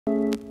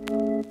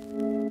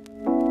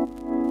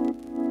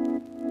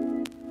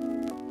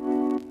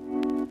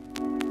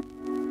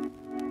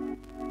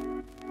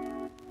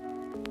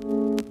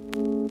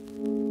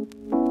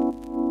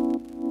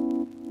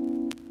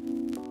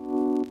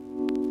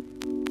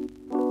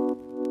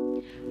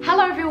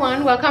Hello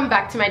everyone, welcome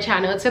back to my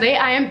channel. Today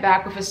I am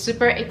back with a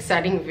super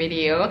exciting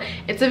video.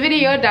 It's a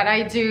video that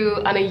I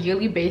do on a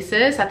yearly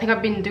basis. I think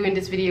I've been doing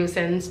this video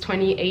since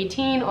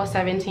 2018 or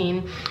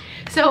 17.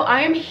 So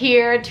I am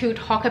here to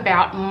talk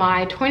about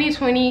my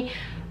 2020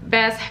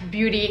 best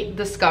beauty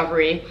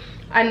discovery.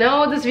 I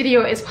know this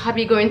video is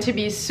probably going to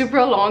be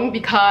super long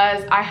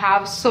because I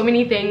have so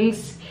many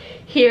things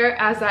here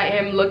as I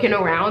am looking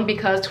around,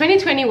 because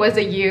 2020 was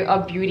a year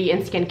of beauty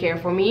and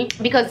skincare for me,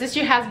 because this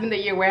year has been the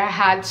year where I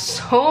had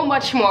so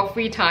much more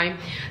free time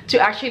to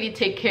actually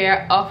take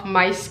care of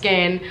my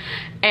skin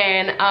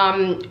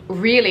and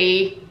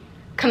really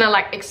kind of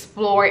like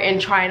explore and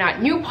trying out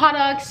new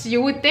products.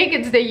 You would think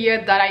it's the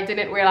year that I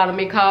didn't wear a lot of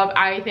makeup.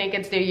 I think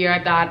it's the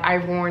year that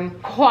I've worn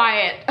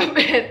quite a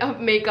bit of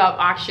makeup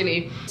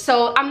actually.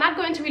 So I'm not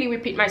going to really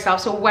repeat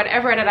myself. So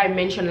whatever that I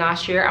mentioned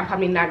last year, I'm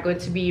probably not going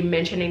to be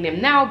mentioning them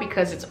now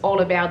because it's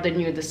all about the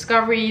new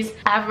discoveries.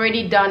 I've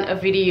already done a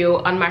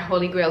video on my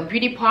Holy Grail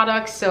beauty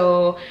products.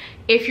 So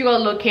if you are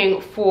looking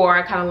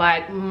for kind of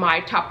like my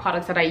top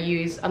products that I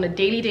use on a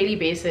daily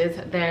basis,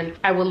 then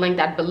I will link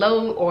that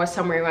below or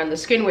somewhere around the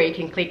screen where you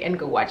can click and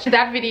go watch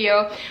that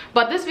video.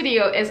 But this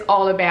video is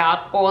all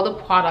about all the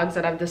products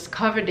that I've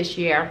discovered this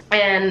year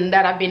and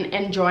that I've been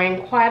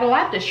enjoying quite a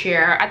lot this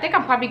year. I think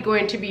I'm probably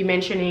going to be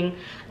mentioning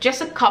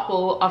just a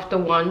couple of the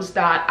ones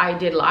that I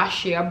did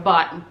last year,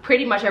 but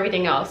pretty much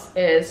everything else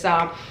is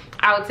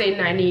I would say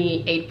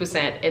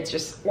 98%. It's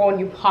just all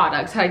new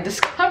products I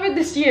discovered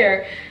this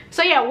year.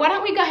 So yeah, why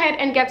don't we go ahead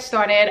and get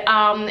started.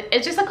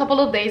 It's just a couple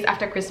of days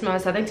after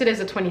Christmas. I think today's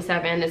the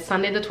 27th. It's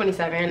Sunday the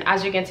 27th.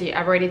 As you can see,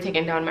 I've already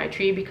taken down my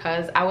tree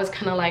because I was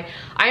kind of like,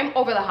 I am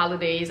over the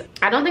holidays.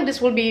 I don't think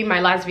this will be my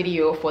last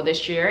video for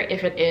this year.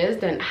 If it is,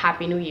 then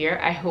Happy New Year.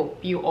 I hope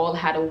you all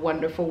had a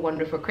wonderful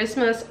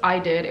Christmas. I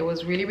did. It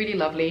was really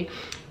lovely.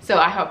 So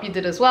I hope you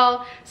did as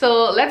well.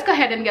 So let's go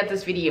ahead and get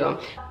this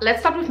video. Let's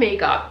start with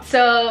makeup.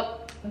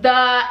 So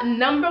the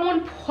number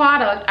one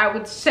product I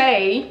would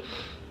say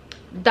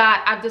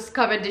that I've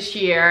discovered this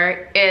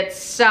year,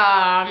 it's 3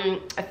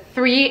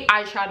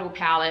 eyeshadow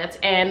palettes,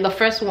 and the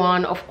first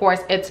one, of course,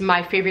 it's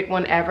my favorite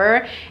one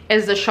ever,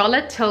 is the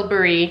Charlotte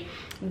Tilbury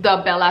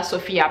the Bella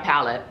Sofia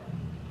palette.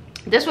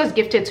 This was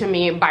gifted to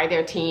me by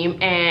their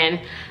team, and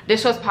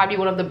this was probably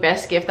one of the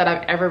best gifts that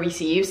I've ever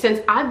received. Since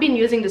I've been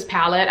using this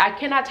palette, I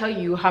cannot tell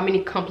you how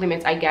many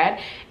compliments I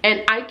get,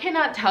 and I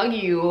cannot tell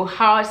you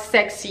how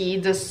sexy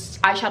this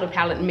eyeshadow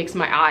palette makes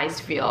my eyes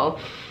feel.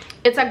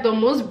 It's like the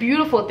most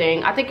beautiful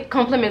thing. I think it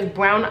complements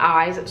brown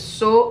eyes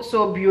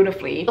so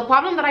beautifully. The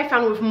problem that I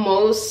found with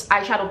most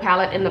eyeshadow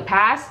palette in the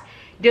past,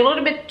 they're a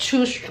little bit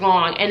too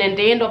strong, and then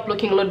they end up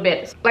looking a little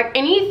bit like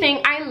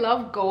anything. I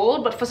love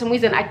gold, but for some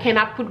reason I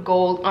cannot put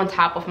gold on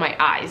top of my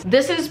eyes.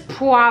 This is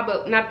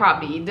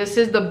this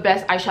is the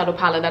best eyeshadow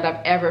palette that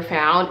I've ever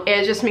found.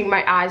 It just makes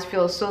my eyes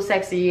feel so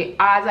sexy.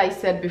 As I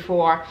said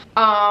before,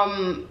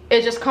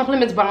 it just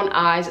complements brown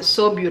eyes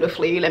so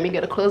beautifully. Let me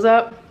get a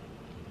close-up.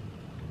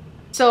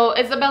 So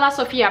it's the Bella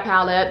Sofia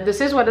palette.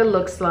 This is what it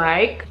looks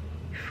like.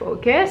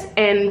 Focus.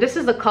 And this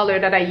is the color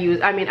that I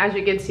use. I mean, as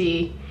you can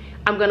see,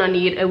 I'm gonna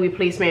need a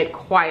replacement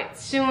quite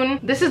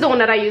soon. This is the one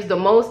that I use the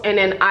most, and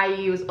then I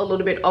use a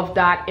little bit of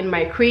that in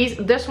my crease.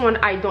 This one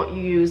I don't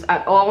use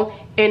at all,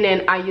 and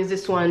then I use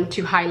this one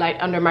to highlight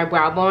under my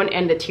brow bone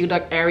and the tear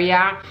duct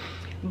area.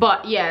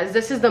 But yes,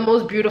 this is the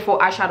most beautiful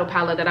eyeshadow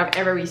palette that I've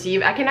ever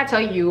received. I cannot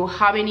tell you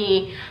how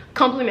many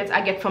compliments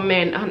I get from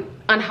men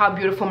on how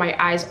beautiful my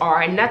eyes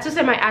are. And not to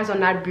say my eyes are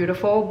not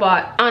beautiful,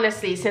 but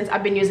honestly, since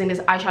I've been using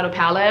this eyeshadow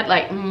palette,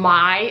 like,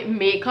 my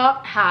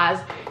makeup has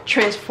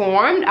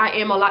transformed. I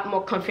am a lot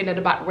more confident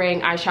about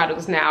wearing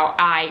eyeshadows now.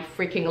 I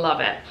freaking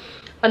love it.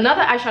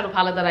 Another eyeshadow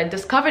palette that I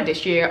discovered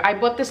this year, I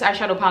bought this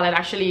eyeshadow palette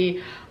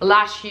actually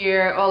last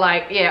year, or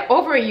like, yeah,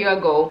 over a year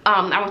ago.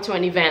 I went to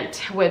an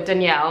event with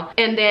Danielle,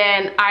 and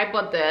then I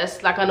bought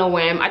this like on a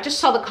whim. I just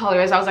saw the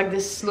colors. I was like,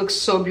 this looks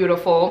so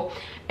beautiful.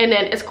 And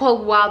then it's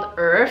called Wild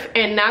Earth,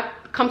 and now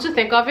come to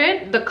think of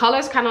it, the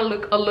colors kind of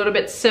look a little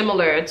bit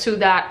similar to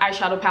that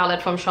eyeshadow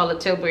palette from Charlotte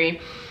Tilbury.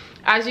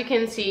 As you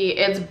can see,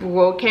 it's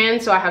broken,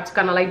 so I have to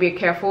kind of like be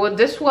careful.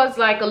 This was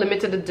like a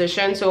limited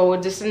edition, so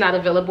this is not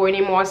available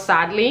anymore,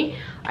 sadly.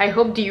 I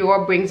hope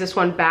Dior brings this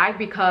one back,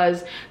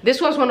 because this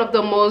was one of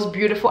the most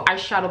beautiful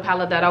eyeshadow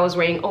palette that I was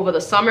wearing over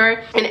the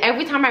summer. And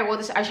every time I wore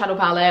this eyeshadow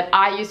palette,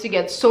 I used to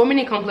get so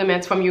many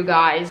compliments from you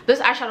guys. This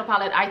eyeshadow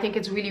palette, I think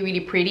it's really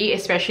pretty,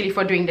 especially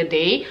for during the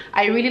day.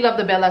 I really love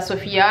the Bella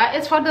Sofia.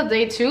 It's for the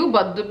day too,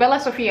 but the Bella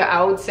Sofia,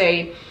 I would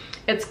say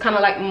it's kind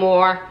of like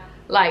more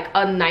like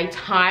a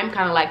nighttime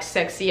kind of like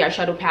sexy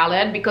eyeshadow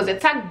palette, because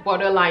it's like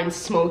borderline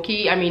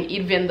smoky. I mean,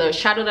 even the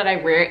shadow that I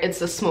wear,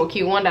 it's a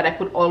smoky one that I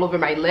put all over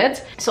my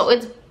lids, so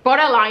it's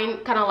borderline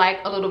kind of like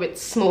a little bit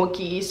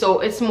smoky, so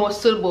it's more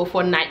suitable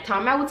for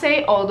nighttime, I would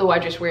say, although I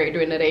just wear it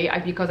during the day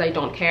because I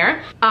don't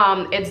care.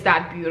 It's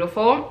that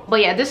beautiful. But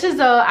yeah, this is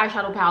the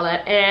eyeshadow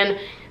palette, and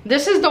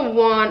this is the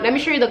one. Let me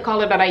show you the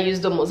color that I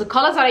use the most. The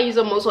colors that I use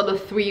the most are the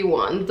 3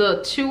 ones.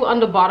 The 2 on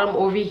the bottom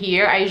over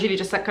here, I usually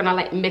just like kind of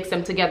like mix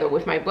them together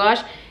with my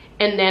brush,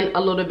 and then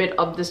a little bit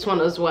of this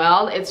one as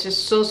well. It's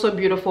just so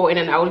beautiful. And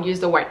then I will use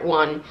the white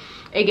one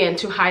again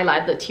to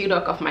highlight the tear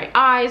duct of my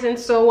eyes and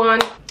so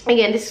on.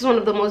 Again, this is one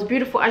of the most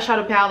beautiful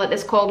eyeshadow palette.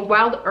 It's called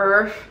Wild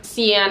Earth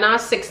Sienna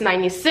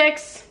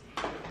 696.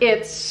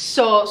 It's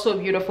so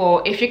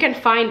beautiful. If you can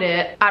find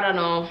it, I don't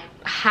know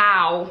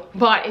how,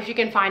 but if you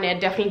can find it,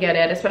 definitely get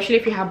it, especially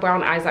if you have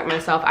brown eyes like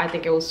myself. I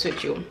think it will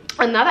suit you.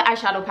 Another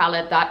eyeshadow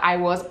palette that I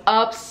was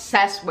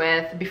obsessed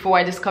with before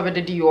I discovered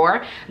the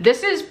Dior.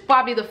 This is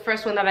probably the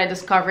first one that I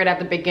discovered at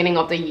the beginning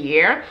of the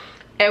year.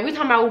 Every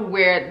time I would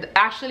wear it,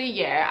 actually,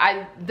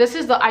 yeah, this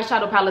is the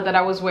eyeshadow palette that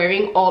I was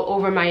wearing all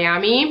over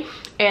Miami,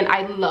 and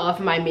I love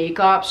my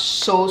makeup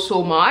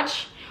so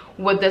much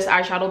with this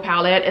eyeshadow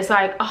palette. It's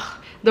like, oh,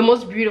 the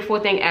most beautiful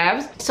thing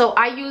ever. So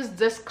I use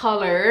this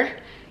color.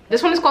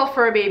 This one is called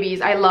Fur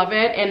Babies. I love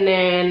it. And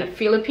then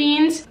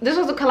Philippines. This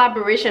was a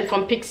collaboration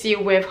from Pixie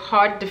with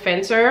Hard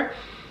Defensor.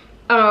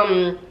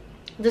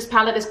 This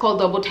palette is called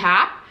Double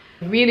Tap.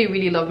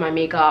 Really love my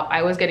makeup.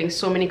 I was getting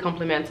so many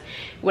compliments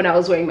when I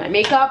was wearing my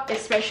makeup,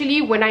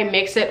 especially when I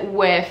mix it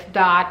with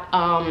that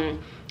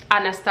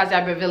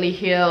Anastasia Beverly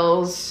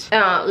Hills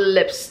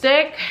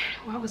lipstick.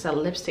 What was that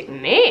lipstick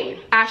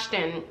name?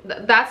 Ashton.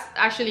 That's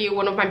actually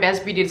one of my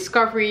best beauty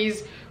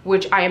discoveries,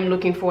 which I am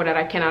looking for that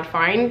I cannot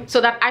find.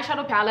 So that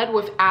eyeshadow palette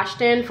with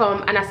Ashton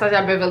from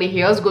Anastasia Beverly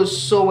Hills goes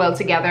so well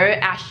together.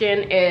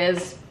 Ashton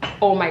is,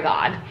 oh my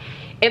god,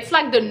 it's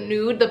like the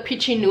nude, the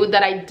peachy nude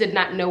that I did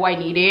not know I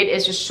needed.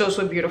 It's just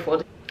so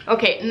beautiful.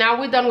 Okay, now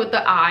we're done with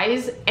the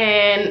eyes,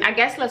 and I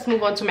guess let's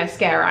move on to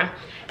mascara.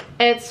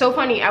 It's so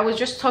funny, I was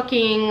just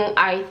talking,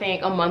 I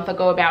think a month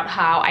ago, about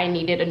how I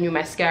needed a new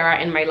mascara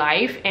in my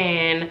life,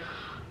 and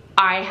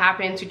I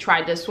happened to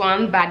try this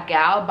one, Bad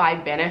Gal by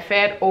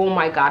Benefit. Oh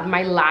my god,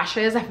 my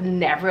lashes have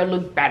never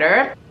looked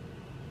better.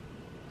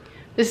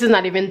 This is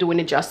not even doing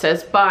it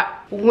justice, but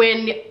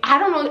when, I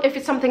don't know if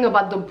it's something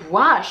about the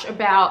brush,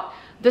 about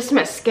this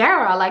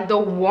mascara, like the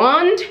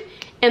wand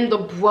and the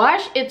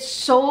brush, it's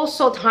so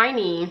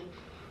tiny.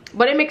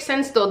 But it makes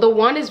sense though. The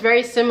wand is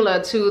very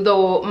similar to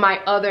my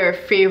other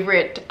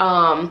favorite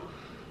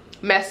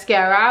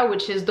mascara,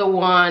 which is the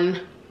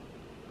one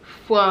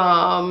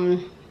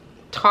from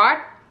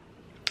Tarte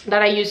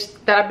that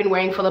I've been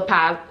wearing for the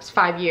past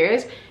 5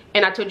 years.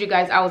 And I told you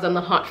guys I was on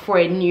the hunt for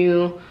a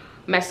new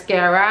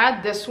mascara.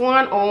 This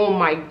one, oh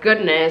my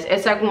goodness,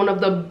 it's like one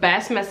of the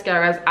best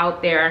mascaras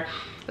out there.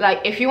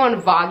 Like, if you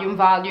want volume,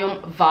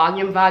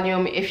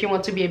 if you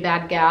want to be a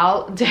bad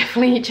gal,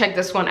 definitely check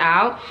this one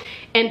out.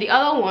 And the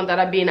other one that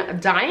I've been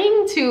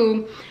dying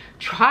to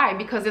try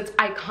because it's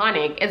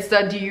iconic, it's the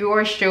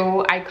Dior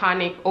Show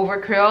Iconic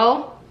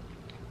Overcurl.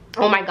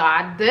 Oh my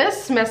god,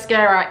 this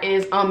mascara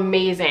is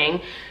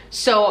amazing.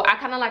 So I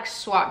kind of like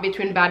swap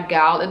between Bad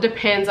Gal. It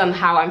depends on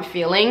how I'm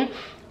feeling.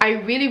 I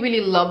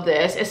really love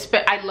this.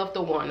 I love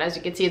the one, as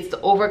you can see, it's the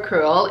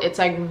Overcurl. It's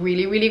like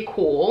really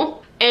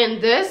cool.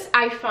 And this,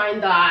 I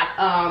find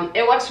that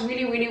it works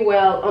really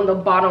well on the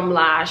bottom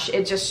lash.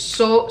 It's just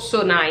so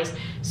nice.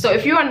 So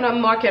if you're on the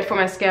market for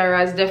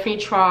mascaras, definitely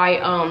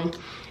try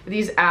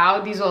these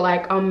out. These are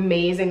like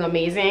amazing.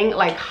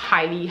 Like,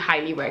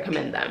 highly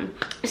recommend them.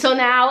 So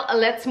now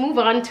let's move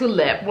on to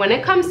lip. When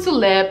it comes to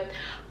lip,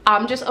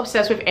 I'm just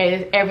obsessed with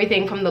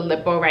everything from the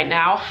lip balm right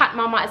now. Hot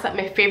Mama is like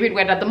my favorite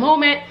wear at the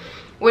moment,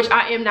 which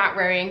I am not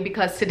wearing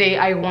because today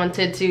I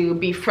wanted to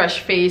be fresh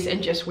faced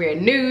and just wear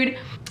nude.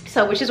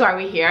 So, which is why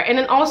we're here. And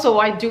then also,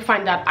 I do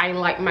find that I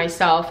like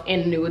myself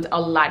in nudes a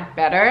lot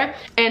better.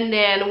 And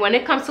then when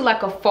it comes to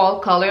like a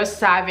fall color,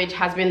 Savage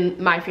has been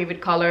my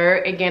favorite color.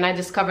 Again, I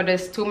discovered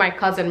this through my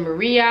cousin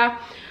Maria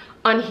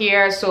on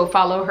here. So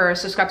follow her,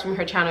 subscribe to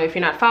her channel if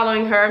you're not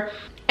following her.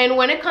 And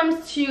when it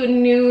comes to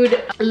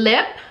nude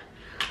lip,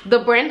 the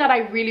brand that I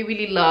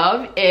really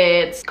love,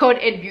 it's Code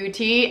It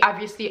Beauty.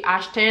 Obviously,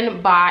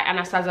 Ashton by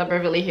Anastasia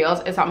Beverly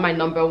Hills is my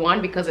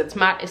 #1 because it's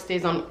matte. It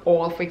stays on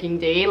all freaking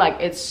day. Like,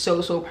 it's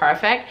so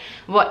perfect.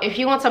 But if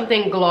you want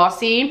something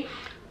glossy,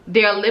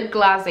 their lip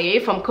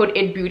glacé from Code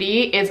It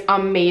Beauty is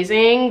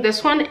amazing.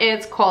 This one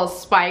is called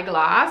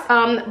Spyglass.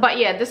 But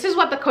yeah, this is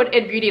what the Code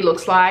It Beauty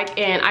looks like,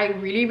 and I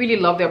really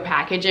love their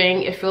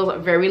packaging. It feels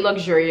very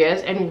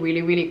luxurious and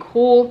really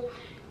cool.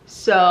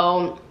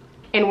 So,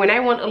 and when I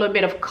want a little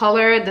bit of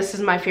color, this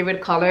is my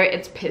favorite color.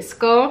 It's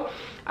Pisco.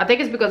 I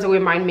think it's because it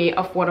reminds me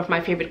of one of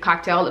my favorite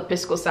cocktails, the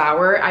Pisco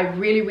Sour. I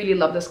really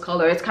love this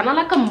color. It's kind of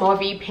like a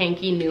mauvey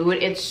pinky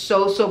nude. It's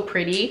so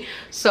pretty.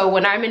 So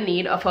when I'm in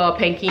need of a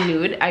pinky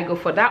nude, I go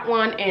for that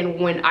one. And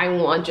when I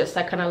want just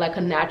like kind of like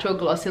a natural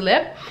glossy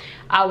lip,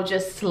 I would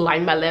just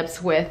line my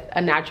lips with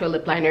a natural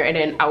lip liner, and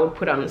then I would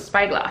put on a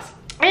Spyglass.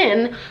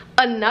 And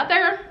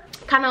another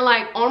kind of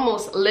like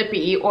almost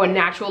lippy or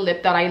natural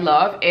lip that I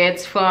love,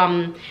 it's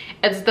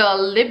the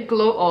Lip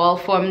Glow Oil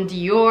from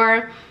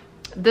Dior.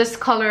 This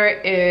color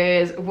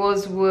is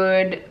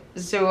Rosewood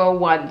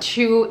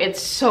 012.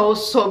 It's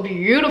so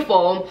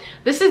beautiful.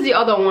 This is the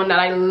other one that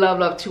I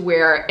love to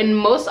wear. In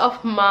most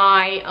of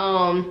my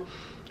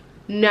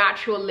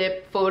natural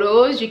lip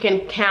photos, you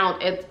can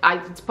count it.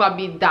 It's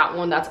probably that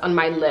one that's on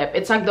my lip.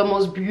 It's like the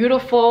most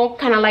beautiful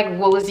kind of like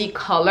rosy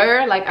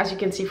color, like as you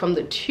can see from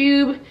the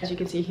tube, as you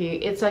can see here.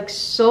 It's like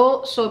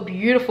so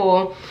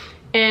beautiful,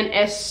 and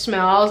it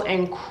smells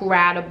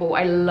incredible.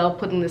 I love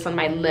putting this on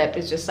my lip.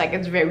 It's just like,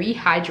 it's very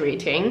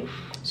hydrating,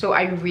 so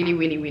I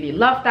really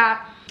love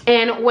that.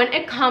 And when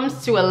it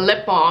comes to a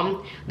lip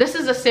balm, this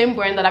is the same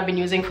brand that I've been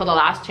using for the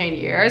last 10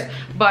 years,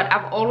 but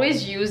I've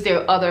always used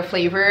their other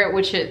flavor,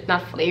 which is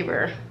not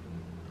flavor.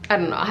 I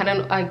don't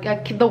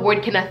know, the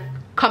word cannot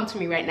come to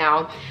me right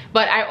now,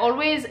 but I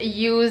always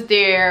use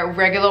their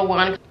regular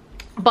one.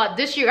 But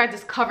this year I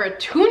discovered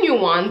 2 new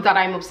ones that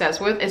I'm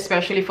obsessed with,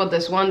 especially for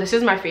this one. This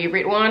is my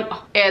favorite one.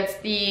 It's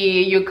the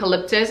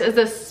eucalyptus. It's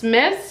the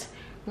Smith's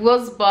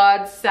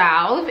Rosebud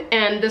Salve,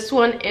 and this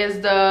one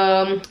is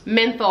the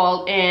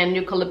menthol and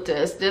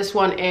eucalyptus. This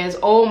one is,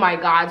 oh my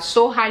god,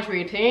 so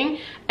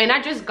hydrating, and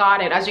I just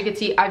got it. As you can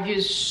see, I've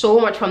used so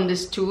much from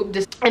this tube.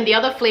 And the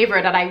other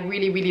flavor that I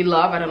really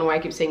love, I don't know why I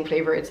keep saying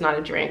flavor, it's not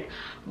a drink,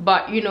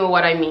 but you know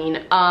what I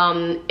mean,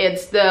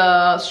 it's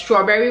the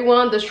strawberry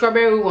one. The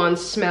strawberry one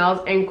smells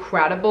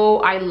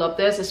incredible. I love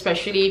this,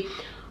 especially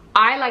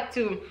I like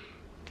to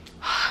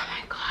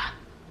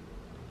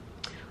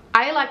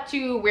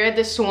wear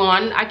this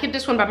one. I keep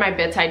this one by my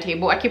bedside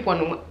table. I keep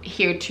one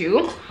here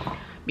too,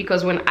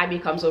 because when Abby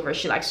comes over,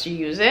 she likes to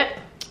use it.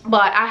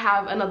 But I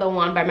have another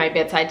one by my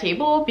bedside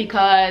table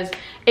because,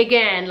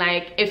 again,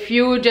 like if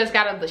you just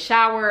got out of the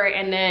shower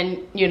and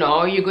then, you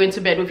know, you're going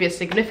to bed with your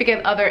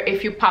significant other,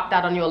 if you pop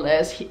that on your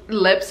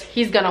lips,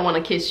 he's gonna want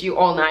to kiss you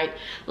all night.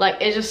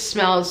 Like, it just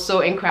smells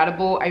so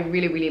incredible. I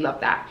really love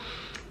that.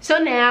 So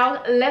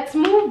now let's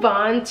move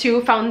on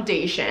to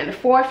foundation.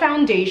 For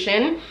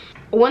foundation,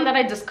 one that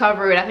I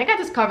discovered, I think I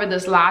discovered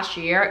this last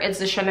year, it's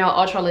the Chanel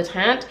Ultra Le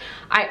Teint.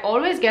 I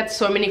always get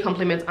so many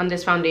compliments on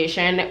this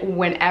foundation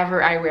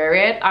whenever I wear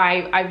it.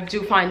 I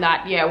do find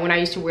that, yeah, when I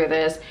used to wear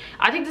this,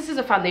 I think this is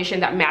a foundation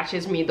that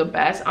matches me the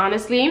best,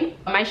 honestly.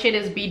 My shade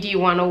is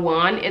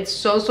BD101. It's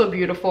so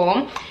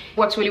beautiful.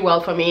 Works really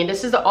well for me.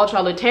 This is the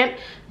Ultra Le Teint.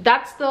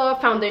 That's the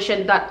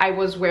foundation that I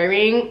was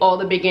wearing all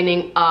the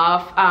beginning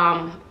of,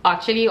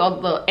 actually all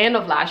the end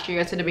of last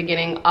year to the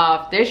beginning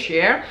of this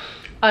year,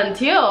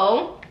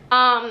 until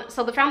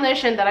so the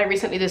foundation that I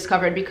recently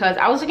discovered, because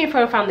I was looking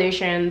for a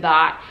foundation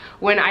that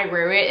when I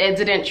wear it, it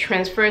didn't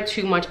transfer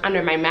too much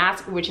under my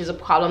mask, which is a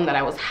problem that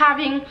I was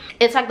having.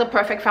 It's like the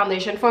perfect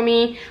foundation for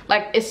me.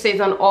 Like, it stays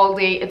on all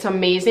day. It's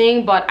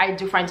amazing, but I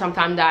do find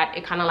sometimes that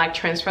it kind of like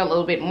transfer a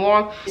little bit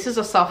more. This is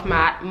a soft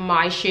matte.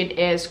 My shade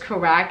is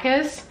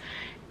Caracas,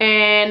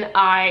 and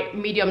I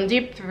medium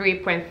deep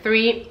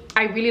 3.3.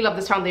 I really love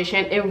this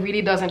foundation. It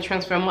really doesn't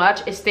transfer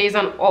much. It stays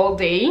on all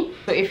day.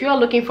 So if you're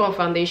looking for a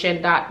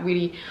foundation that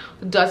really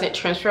doesn't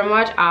transfer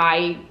much,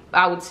 I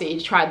would say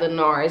try the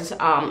NARS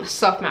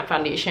soft matte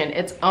foundation.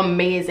 It's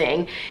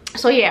amazing.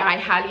 So yeah, I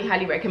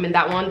highly recommend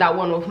that one. That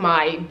one was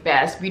my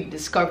best beauty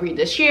discovery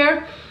this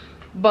year.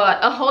 But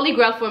a holy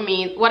grail for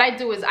me, what I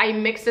do is I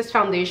mix this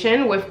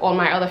foundation with all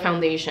my other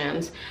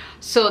foundations.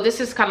 So this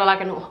is kind of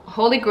like a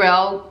holy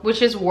grail,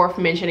 which is worth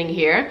mentioning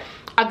here.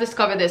 I've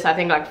discovered this, I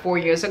think, like 4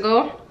 years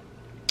ago,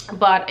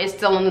 but it's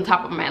still on the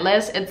top of my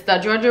list. It's the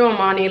Giorgio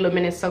Armani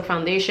Luminous Silk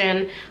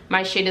Foundation.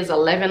 My shade is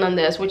 11 on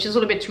this, which is a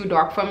little bit too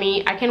dark for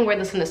me. I can wear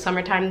this in the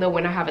summertime though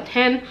when I have a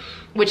tan,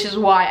 which is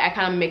why I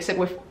kind of mix it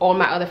with all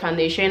my other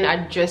foundation.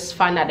 I just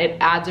find that it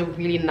adds a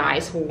really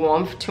nice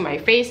warmth to my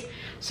face,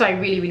 so I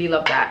really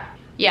love that.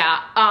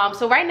 Yeah,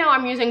 so right now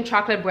I'm using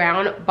Chocolate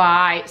Brown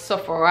by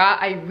Sephora.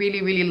 I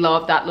really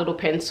love that little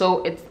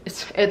pencil.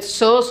 It's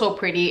so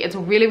pretty. It's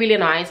really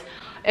nice.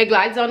 It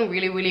glides on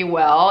really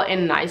well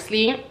and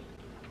nicely.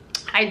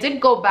 I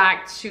did go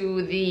back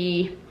to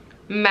the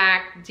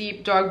MAC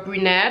Deep Dark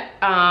Brunette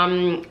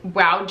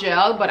brow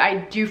gel, but I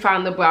do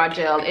find the brow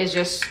gel is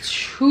just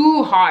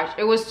too harsh.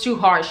 It was too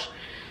harsh.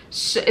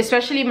 So,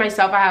 especially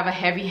myself, I have a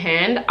heavy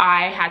hand.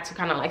 I had to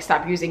kind of like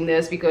stop using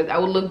this because I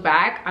would look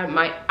back at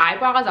my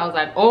eyebrows. I was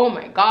like, oh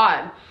my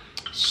god,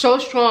 so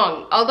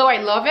strong. Although I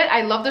love it,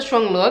 I love the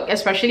strong look,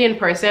 especially in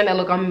person. It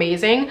looks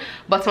amazing,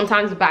 but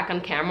sometimes back on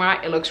camera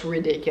it looks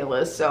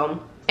ridiculous.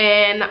 So,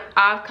 and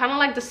I've kind of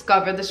like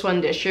discovered this one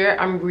this year.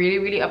 I'm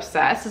really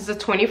obsessed. It's a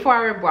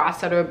 24-hour brow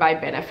setter by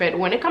Benefit.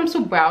 When it comes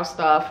to brow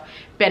stuff,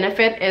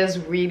 Benefit is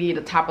really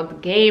the top of the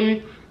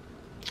game.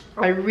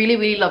 I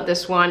really love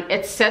this one.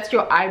 It sets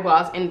your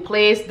eyebrows in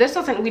place. This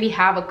doesn't really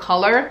have a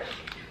color,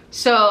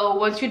 so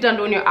once you're done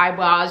doing your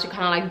eyebrows, you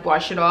kind of like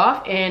brush it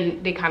off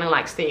and they kind of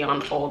like stay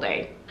on all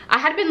day. I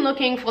had been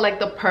looking for like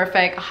the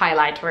perfect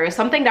highlighter,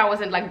 something that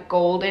wasn't like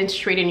gold and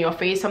straight in your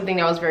face, something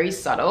that was very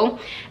subtle,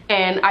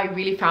 and I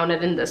really found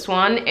it in this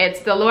one.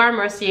 It's the Laura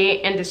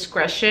Mercier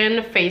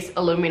Indiscretion Face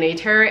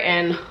Illuminator,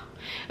 and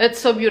it's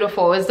so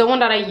beautiful. It's the one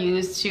that I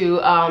use to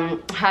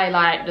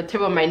highlight the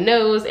tip of my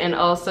nose and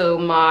also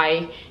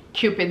my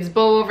Cupid's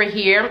bow over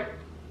here.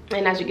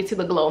 And as you can see,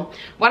 the glow.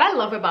 What I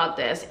love about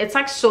this, it's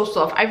like so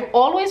soft. I've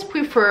always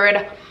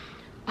preferred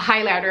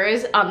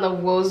highlighters on the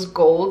rose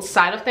gold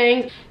side of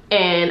things.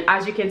 And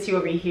as you can see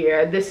over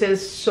here, this is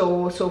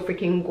so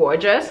freaking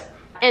gorgeous.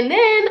 And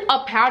then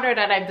a powder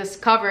that I've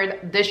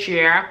discovered this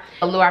year,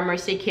 Laura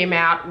Mercier came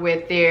out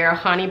with their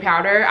honey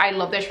powder. I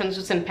love their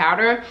translucent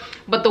powder,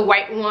 but the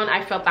white one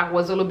I felt that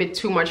was a little bit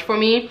too much for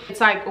me.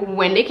 It's like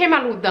when they came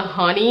out with the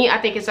honey,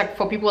 I think it's like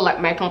for people like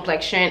my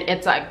complexion,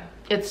 it's like,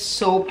 it's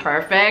so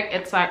perfect.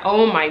 It's like,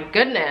 oh my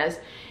goodness,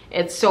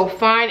 it's so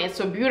fine, it's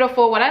so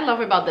beautiful. What I love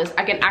about this,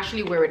 I can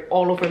actually wear it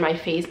all over my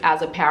face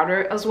as a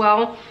powder as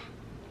well.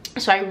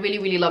 So I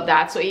really love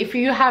that. So if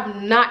you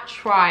have not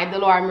tried the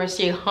Laura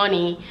Mercier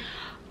honey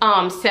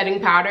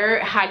setting powder,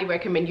 highly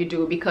recommend you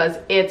do, because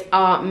it's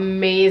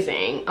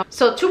amazing.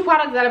 So two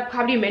products that I've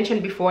probably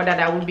mentioned before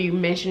that I will be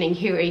mentioning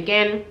here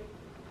again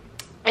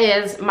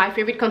is my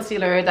favorite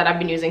concealer that I've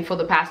been using for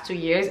the past 2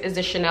 years is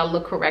the Chanel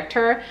Look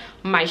Corrector.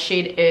 My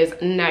shade is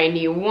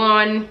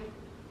 91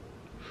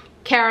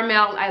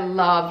 Caramel. I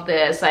love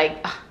this.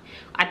 Like,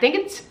 I think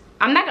it's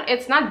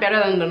not better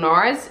than the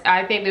NARS.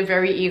 I think they're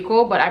very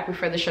equal, but I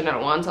prefer the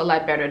Chanel ones a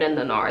lot better than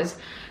the NARS.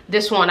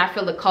 This one, I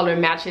feel the color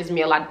matches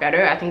me a lot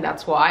better. I think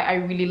that's why. I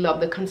really love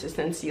the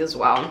consistency as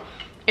well.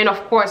 And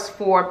of course,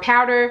 for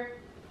powder,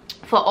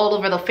 for all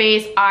over the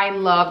face, I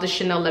love the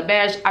Chanel Le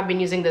Beige. I've been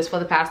using this for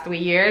the past 3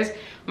 years.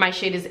 My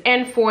shade is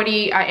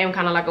N40. I am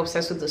kind of like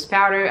obsessed with this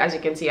powder. As you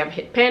can see, I've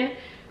hit pin.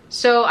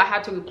 So I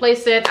had to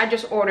replace it. I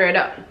just ordered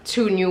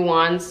 2 new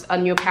ones, a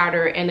new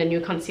powder and a new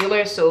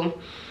concealer. So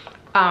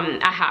I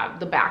have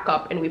the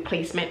backup and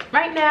replacement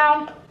right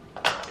now.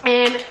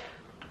 And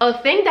a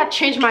thing that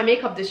changed my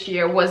makeup this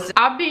year was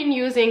I've been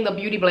using the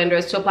beauty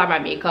blenders to apply my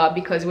makeup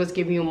because it was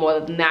giving you more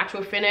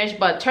natural finish,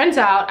 but turns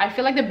out I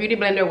feel like the beauty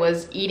blender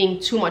was eating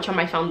too much on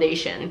my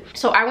foundation.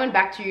 So I went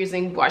back to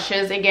using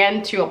brushes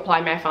again to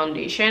apply my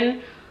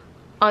foundation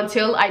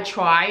until I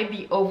tried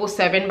the Oval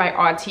 7 by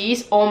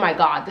Artis. Oh my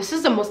god, this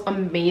is the most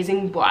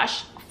amazing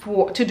brush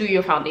to do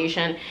your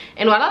foundation.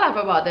 And what I love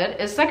about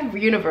it, it's like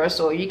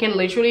universal. You can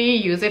literally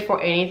use it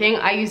for anything.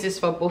 I use this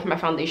for both my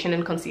foundation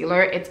and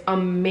concealer. It's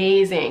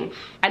amazing.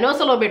 I know it's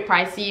a little bit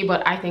pricey,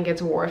 but I think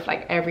it's worth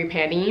like every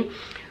penny.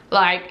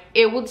 Like,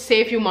 it would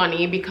save you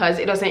money because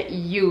it doesn't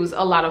use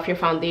a lot of your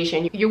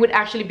foundation. You would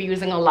actually be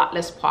using a lot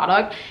less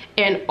product,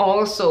 and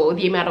also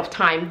the amount of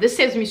time. This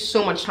saves me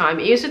so much time.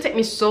 It used to take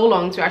me so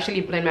long to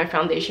actually blend my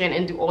foundation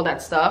and do all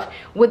that stuff.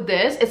 With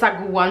this, it's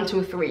like 1,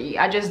 2, 3.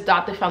 I just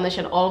dot the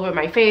foundation all over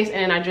my face,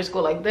 and then I just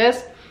go like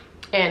this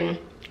and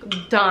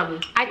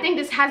done. I think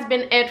this has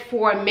been it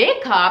for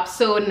makeup.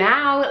 So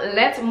now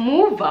let's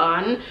move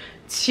on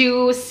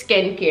to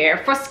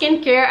skincare. For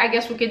skincare, I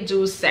guess we could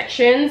do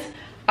sections.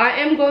 I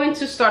am going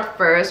to start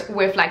first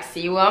with like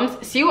serums.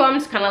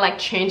 Serums kind of like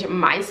change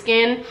my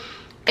skin.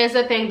 It's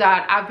a thing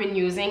that I've been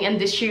using, and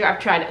this year I've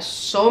tried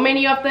so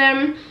many of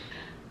them.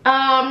 The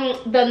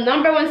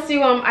 #1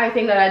 serum I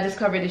think that I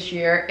discovered this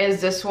year is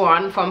this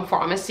one from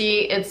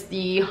Pharmacy. It's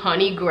the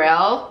Honey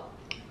Grail.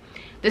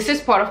 This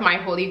is part of my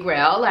holy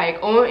grail. Like,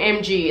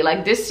 OMG,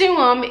 like this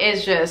serum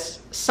is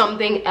just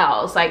something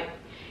else. Like,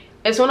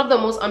 it's one of the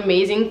most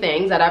amazing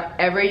things that I've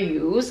ever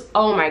used.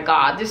 Oh my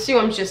god, this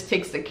serum just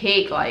takes the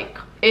cake. Like,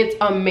 it's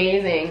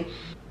amazing.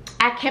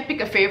 I can't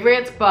pick a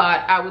favorite,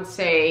 but I would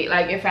say,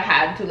 like, if I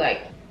had to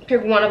like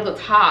pick one of the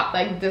top,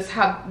 like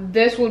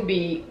this would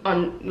be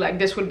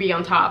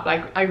on top.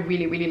 Like, I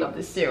really love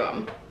this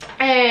serum.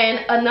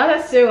 And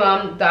another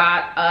serum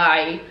that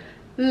I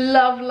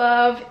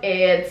love,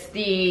 it's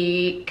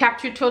the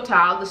Capture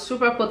Total, the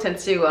Super Potent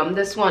Serum.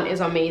 This one is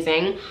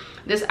amazing.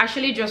 This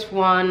actually just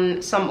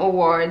won some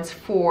awards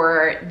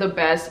for the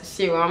best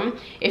serum.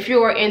 If you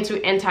are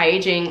into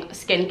anti-aging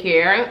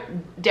skincare,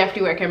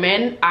 definitely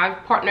recommend. I've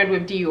partnered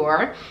with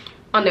Dior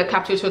on the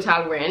Capture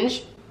Total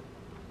range,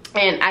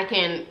 and I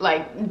can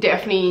like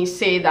definitely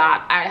say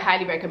that I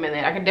highly recommend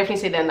it. I can definitely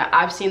say that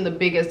I've seen the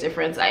biggest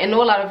difference. I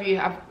know a lot of you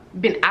have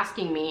been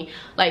asking me,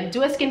 like,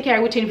 do a skincare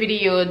routine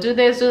video, do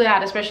this, do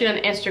that, especially on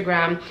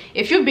Instagram.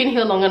 If you've been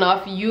here long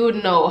enough, you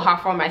know how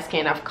far my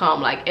skin have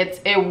come. Like,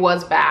 it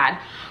was bad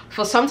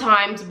for some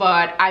times,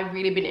 but I've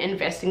really been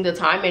investing the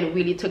time and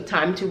really took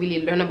time to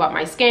really learn about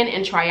my skin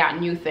and try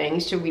out new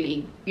things to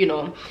really, you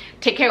know,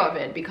 take care of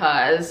it,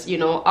 because, you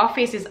know, our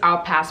face is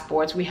our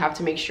passports. We have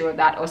to make sure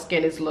that our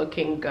skin is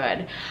looking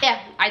good. Yeah,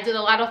 I did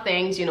a lot of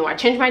things, you know. I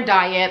changed my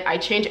diet, I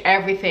changed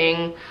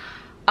everything,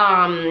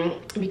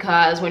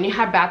 because when you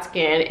have bad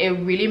skin, it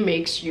really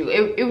makes you,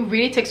 it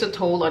really takes a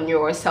toll on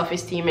your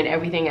self-esteem and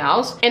everything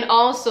else. And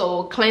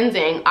also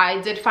cleansing.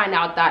 I did find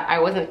out that I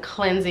wasn't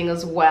cleansing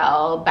as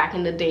well back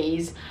in the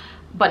days,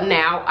 but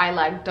now I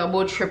like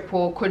double,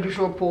 triple,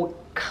 quadruple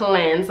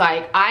cleanse.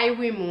 Like, I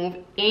remove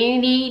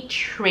any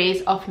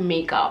trace of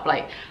makeup.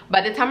 Like,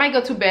 by the time I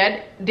go to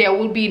bed, there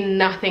will be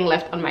nothing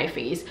left on my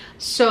face.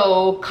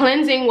 So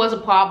cleansing was a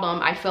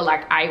problem I feel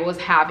like I was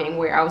having,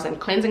 where I wasn't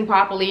cleansing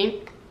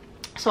properly.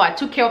 So I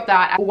took care of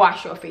that.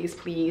 Wash your face,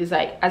 please,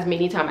 like as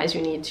many times as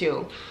you need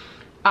to,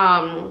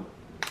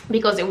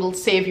 because it will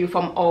save you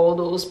from all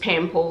those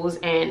pimples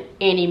and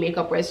any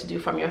makeup residue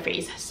from your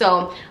face.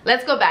 So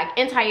let's go back.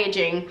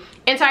 Anti-aging.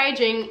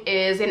 Anti-aging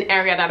is an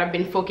area that I've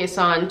been focused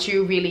on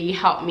to really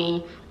help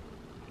me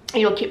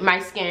you know, keep my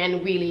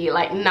skin really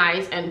like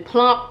nice and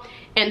plump.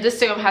 And this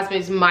serum has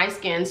made my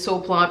skin so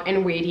plump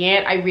and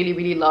radiant. I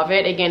really love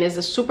it. Again, it's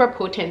a super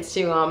potent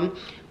serum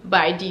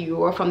by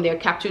Dior from their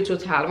Capture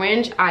Total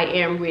range. I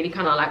am really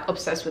kind of like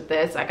obsessed with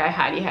this. Like, I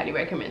highly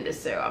recommend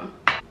this serum.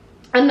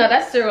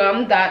 Another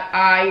serum that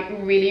I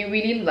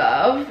really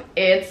love,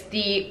 it's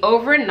the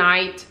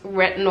Overnight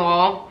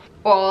Retinol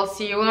Oil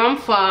Serum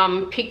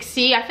from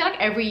Pixi. I feel like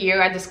every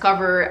year I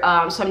discover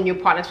some new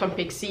products from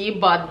Pixi,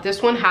 but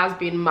this one has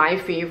been my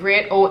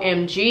favorite.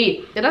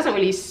 OMG, it doesn't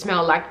really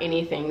smell like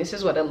anything. This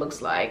is what it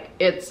looks like.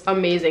 It's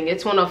amazing.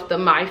 It's one of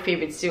my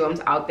favorite serums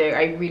out there.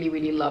 I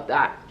really love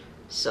that.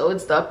 So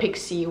it's the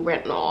Pixi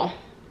Retinol.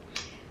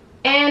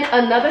 And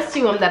another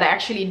serum that I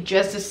actually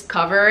just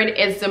discovered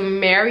is the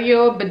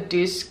Mario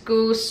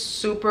Badescu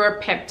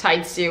Super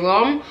Peptide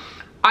Serum.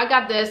 I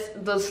got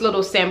this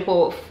little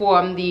sample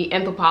from the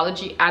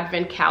Anthropologie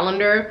Advent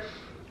Calendar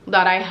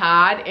that I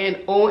had, and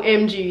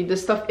OMG,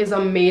 this stuff is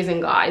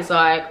amazing, guys.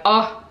 Like,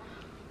 oh,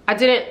 I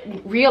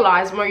didn't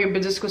realize Mario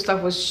Badescu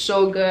stuff was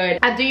so good.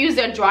 I do use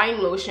their drying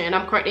lotion.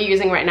 I'm currently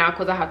using right now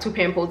because I have 2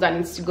 pimples that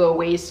needs to go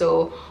away,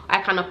 so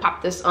I kind of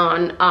pop this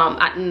on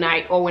at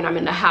night or when I'm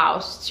in the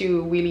house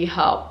to really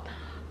help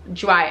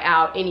dry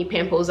out any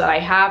pimples that I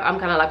have. I'm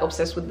kind of like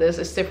obsessed with this.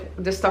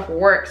 This stuff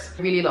works.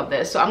 I really love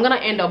this, so I'm gonna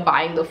end up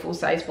buying the full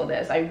size for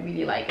this. I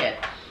really like it.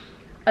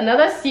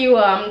 Another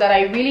serum that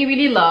I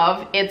really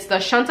love, it's the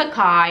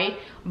Chantecaille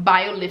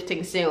Bio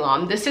Lifting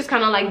Serum. This is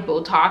kind of like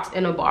Botox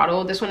in a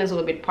bottle. This one is a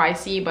little bit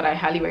pricey, but I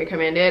highly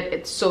recommend it.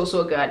 It's so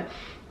good.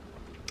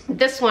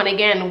 This one,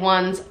 again,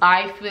 when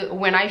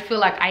I feel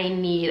like I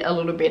need a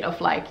little bit of,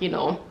 like, you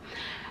know,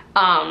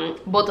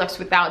 Botox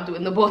without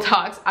doing the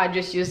Botox, I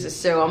just use this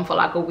serum for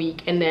like a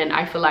week, and then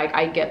I feel like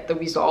I get the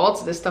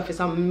results. This stuff is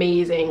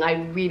amazing.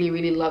 I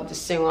really love this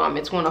serum.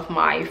 It's one of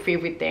my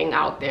favorite thing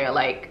out there.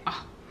 Like,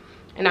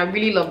 and I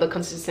really love the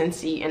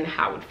consistency and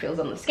how it feels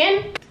on the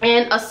skin.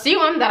 And a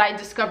serum that I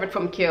discovered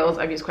from Kiehl's,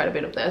 I've used quite a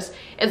bit of this,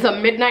 it's a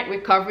Midnight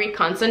Recovery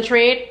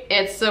Concentrate.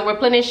 It's a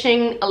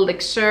replenishing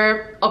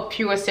elixir of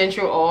pure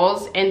essential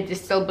oils and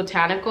distilled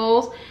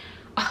botanicals.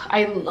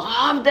 I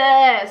love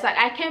this. Like,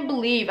 I can't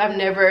believe I've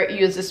never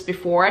used this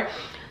before.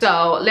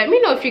 So let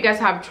me know if you guys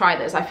have tried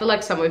this. I feel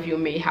like some of you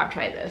may have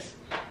tried this.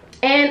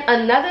 And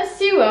another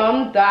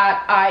serum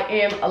that I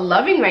am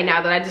loving right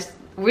now that I just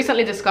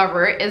recently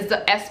discovered is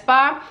the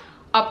Espa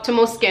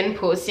Optimal Skin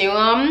Pro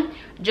Serum.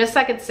 Just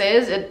like it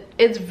says,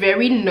 it's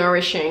very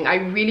nourishing. I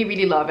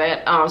really love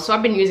it. So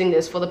I've been using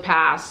this for the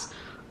past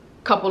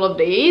couple of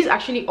days,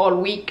 actually all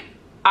week.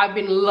 I've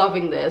been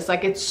loving this.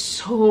 Like, it's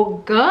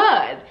so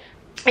good.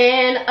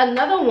 And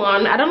another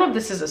one, I don't know if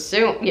this is a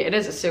serum. Yeah, it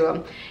is a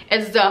serum.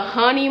 It's the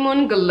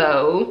Honeymoon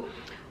Glow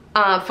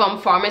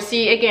from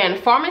Pharmacy. Again,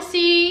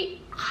 Pharmacy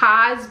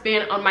has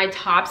been on my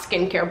top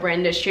skincare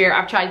brand this year.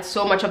 I've tried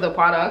so much of the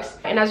products,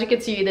 and as you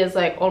can see, there's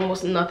like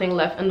almost nothing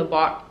left in the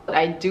box. But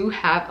I do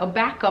have a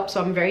backup,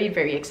 so I'm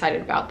very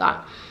excited about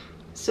that.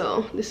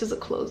 So this is a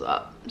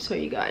close-up so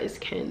you guys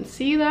can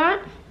see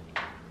that.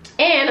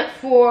 And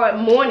for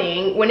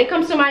morning, when it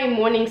comes to my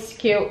morning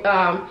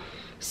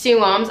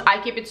serums,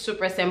 I keep it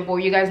super simple.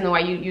 You guys know I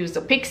use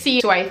the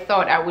Pixi, so I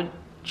thought I would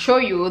show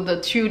you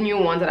the 2 new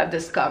ones that I've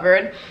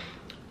discovered.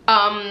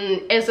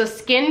 It's a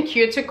Skin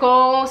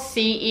Cuticle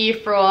CE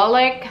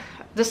Ferulic.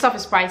 This stuff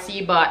is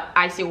pricey, but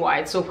I see why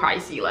it's so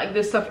pricey. Like,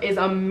 this stuff is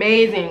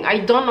amazing.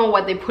 I don't know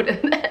what they put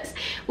in this.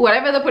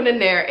 Whatever they put in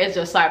there is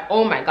just like,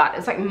 oh my god,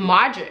 it's like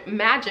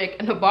magic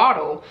in a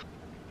bottle.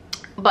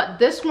 But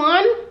this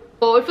one,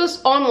 oh, it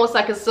feels almost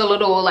like it's a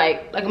little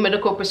like a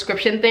medical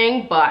prescription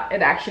thing, but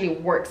it actually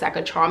works like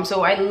a charm.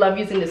 So I love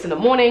using this in the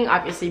morning,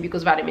 obviously,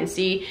 because vitamin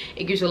C,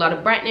 it gives you a lot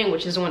of brightening,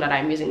 which is the one that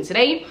I'm using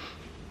today.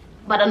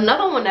 But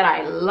another one that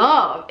I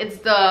love, it's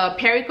the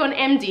Perricone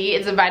MD.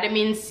 It's a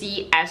vitamin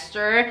C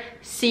ester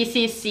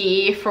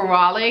CCC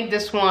Ferulic.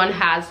 This one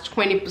has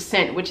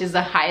 20%, which is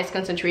the highest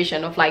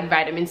concentration of like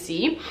vitamin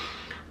C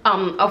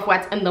of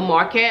what's in the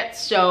market.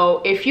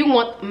 So if you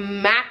want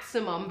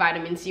maximum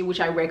vitamin C,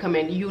 which I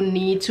recommend, you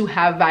need to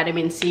have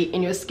vitamin C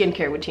in your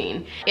skincare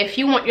routine. If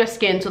you want your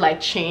skin to like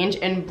change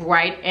and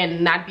bright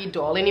and not be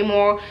dull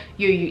anymore,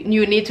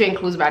 you need to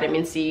include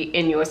vitamin C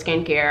in your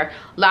skincare.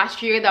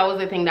 Last year, that was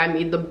the thing that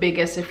made the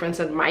biggest difference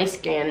in my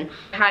skin.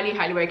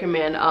 Highly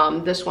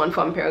recommend this one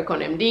from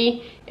Perricone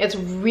MD. It's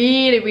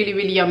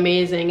really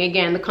amazing.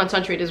 Again, the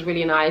concentrate is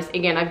really nice.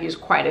 Again, I've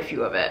used quite a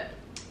few of it.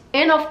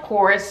 And of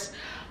course,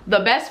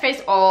 the best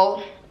face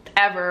oil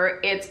ever,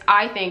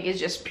 I think is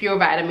just pure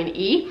vitamin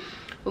E.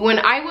 When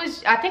I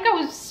think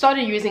I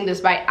started using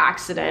this by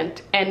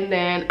accident, and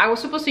then I was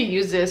supposed to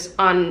use this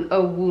on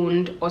a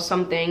wound or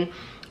something,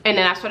 and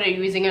then I started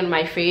using it on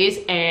my face,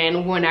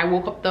 and when I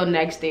woke up the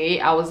next day,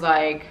 I was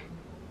like,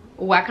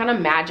 what kind of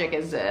magic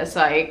is this?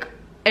 Like,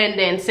 And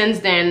then since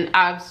then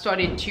I've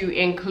started to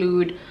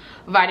include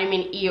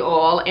vitamin E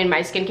oil in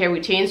my skincare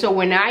routine. So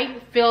when I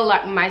feel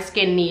like my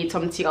skin needs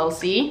some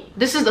TLC,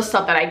 this is the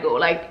stuff that I go.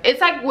 Like, it's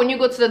like when you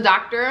go to the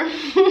doctor.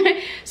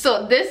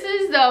 So this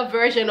is the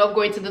version of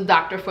going to the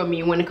doctor for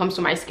me when it comes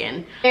to my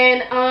skin.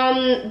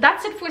 And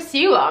that's it for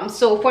serum.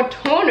 So for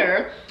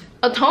toner,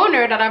 a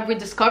toner that I've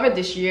rediscovered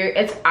this year,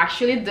 it's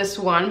actually this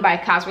one by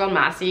Caswell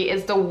Massey.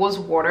 It's the Rose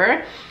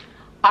Water.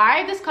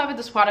 I discovered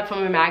this product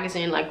from a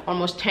magazine like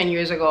almost 10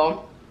 years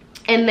ago.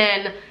 And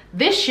then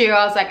this year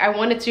I was like, I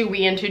wanted to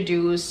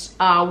reintroduce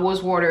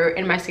rose water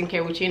in my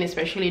skincare routine,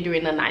 especially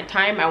during the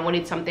nighttime. I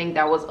wanted something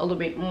that was a little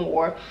bit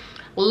more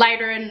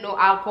lighter, no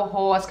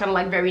alcohol. It's kind of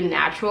like very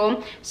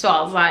natural. So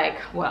I was like,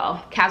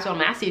 well, Caswell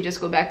Massey, just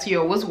go back to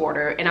your rose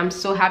water. And I'm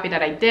so happy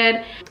that I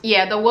did.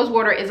 Yeah, the rose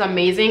water is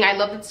amazing. I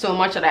loved it so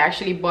much that I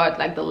actually bought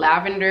like the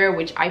lavender,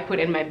 which I put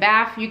in my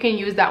bath. You can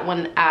use that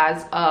one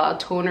as a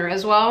toner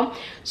as well.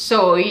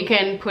 So you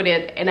can put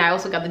it, and I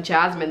also got the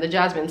jasmine. The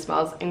jasmine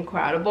smells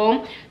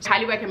incredible.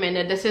 Highly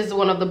recommended. This is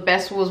one of the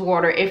best rose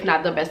water, if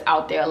not the best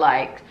out there.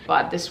 Like,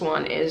 but this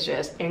one is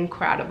just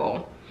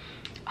incredible.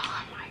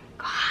 Oh my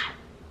God.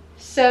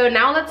 So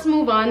now let's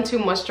move on to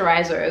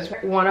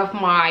moisturizers. One of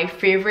my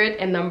favorite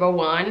and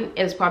 #1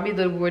 is probably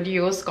the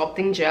Rodeo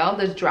Sculpting Gel,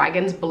 the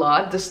Dragon's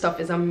Blood. This stuff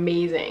is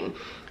amazing.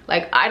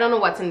 Like, I don't know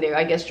what's in there.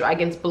 I guess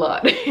dragon's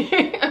blood.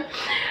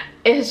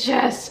 It's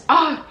just,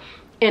 oh,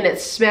 and it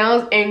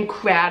smells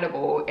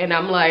incredible. And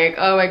I'm like,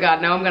 oh my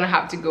God, now I'm gonna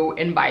have to go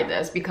and buy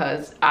this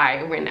because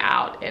I ran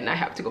out and I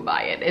have to go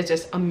buy it. It's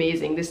just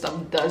amazing. This stuff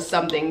does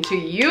something to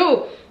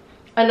you.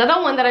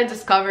 Another one that I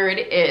discovered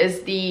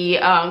is the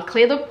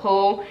Clé de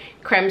Peau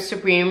Creme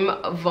Supreme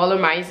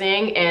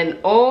Volumizing,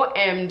 and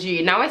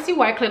OMG, now I see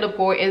why Clé de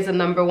Peau is the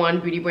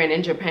 #1 beauty brand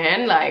in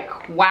Japan.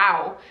 Like,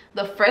 wow.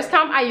 The first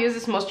time I used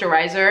this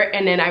moisturizer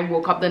and then I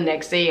woke up the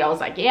next day, I was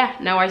like, yeah,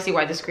 now I see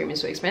why this cream is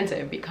so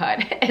expensive,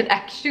 because it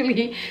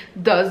actually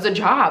does the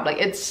job. Like,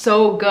 it's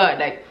so good.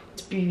 Like,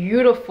 it's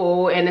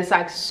beautiful and it's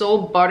like so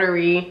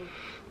buttery.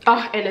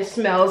 Oh, and it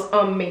smells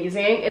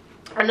amazing.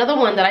 Another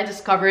one that I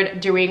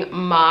discovered during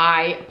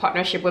my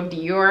partnership with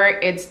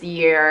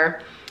Dior,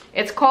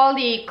 it's called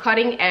the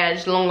Cutting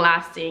Edge Long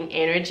Lasting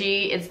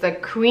Energy. It's the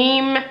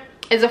cream,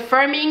 it's a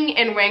firming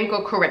and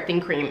wrinkle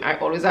correcting cream. I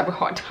always have a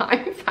hard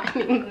time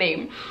finding the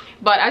name,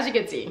 but as you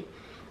can see,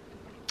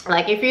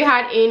 like, if you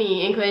had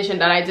any inclination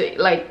that I did,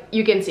 like,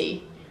 you can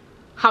see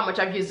how much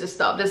I've used this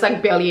stuff. There's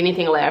like barely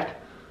anything left,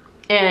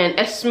 and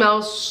it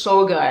smells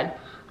so good.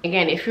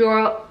 Again, if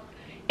you're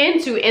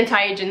into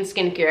anti-aging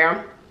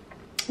skincare,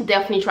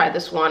 definitely try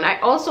this one. I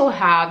also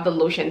have the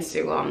lotion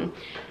serum.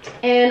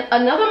 And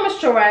another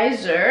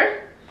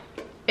moisturizer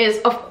is,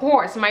 of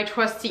course, my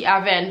trusty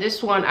Avène.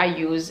 This one I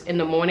use in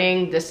the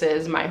morning. This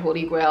is my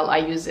holy grail. I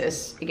use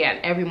this again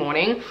every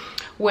morning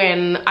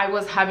when I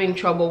was having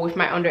trouble with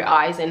my under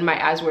eyes, and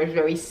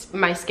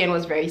my skin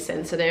was very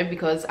sensitive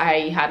because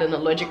I had an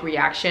allergic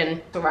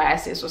reaction,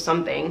 psoriasis or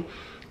something.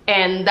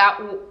 And that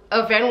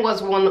Avène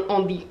was one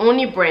of the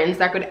only brands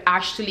that could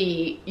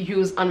actually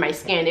use on my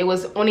skin. It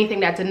was the only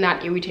thing that did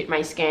not irritate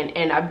my skin,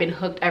 and I've been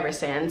hooked ever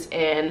since.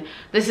 And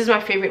this is my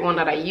favorite one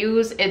that I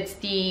use. It's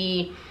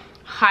the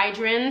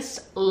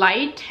Hydrance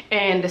Light,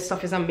 and this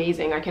stuff is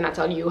amazing. I cannot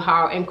tell you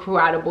how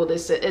incredible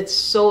this is. It's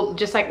so,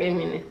 just like, I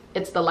mean,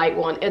 it's the light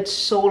one. It's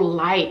so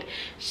light.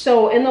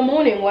 So in the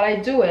morning, what I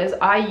do is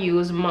I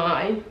use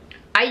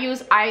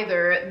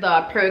either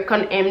the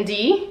Perricon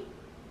MD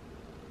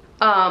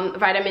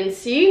vitamin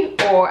C,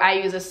 or I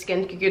use a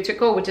skin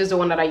cuticle, which is the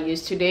one that I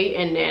use today,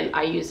 and then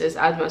I use this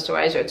as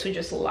moisturizer to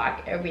just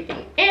lock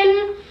everything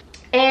in.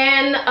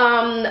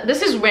 And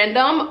this is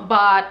random,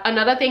 but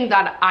another thing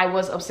that I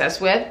was obsessed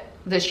with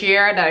this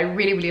year that I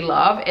really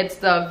love, it's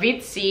the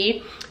Vit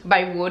C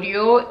by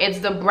Rodeo. It's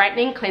the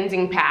brightening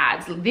cleansing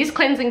pads. These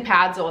cleansing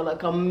pads are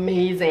like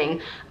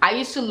amazing. I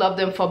used to love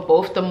them for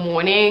both the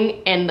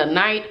morning and the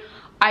night.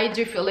 I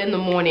do feel in the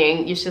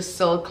morning you should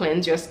still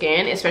cleanse your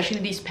skin, especially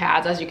these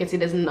pads. As you can see,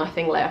 there's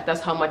nothing left. That's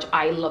how much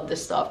I love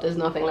this stuff. There's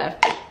nothing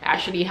left. I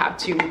actually have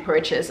to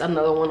purchase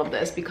another one of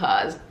this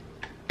because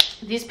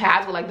these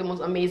pads were like the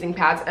most amazing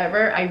pads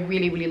ever. I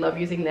really love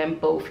using them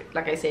both,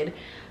 like I said,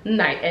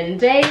 night and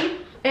day.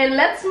 And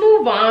let's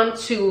move on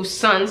to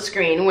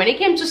sunscreen. When it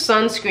came to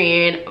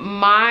sunscreen,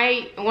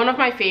 one of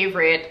my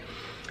favorite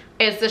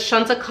is the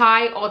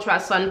Chantecaille Ultra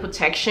Sun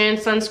Protection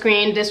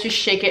Sunscreen. This, you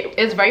shake it,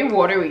 it's very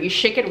watery. You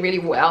shake it really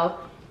well.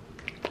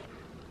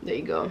 There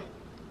you go.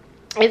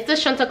 It's the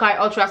Chantecaille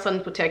Ultra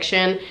Sun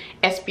Protection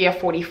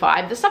SPF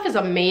 45. This stuff is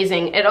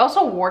amazing. It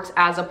also works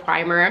as a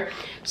primer.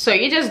 So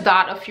you just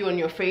dot a few on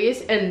your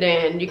face, and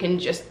then you can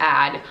just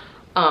add,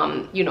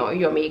 you know,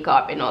 your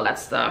makeup and all that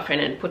stuff,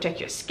 and then protect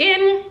your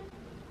skin.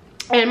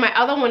 And my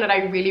other one that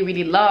I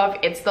really love,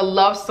 it's the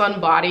Love Sun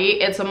Body.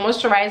 It's a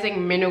moisturizing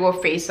mineral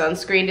face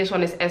sunscreen. This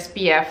one is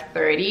SPF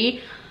 30.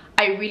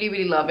 I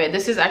really love it.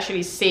 This is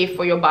actually safe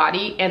for your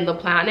body and the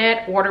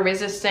planet, water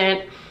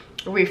resistant,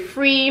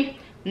 free,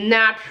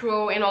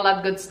 natural, and all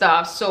that good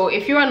stuff. So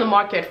if you're on the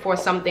market for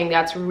something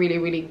that's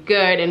really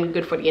good and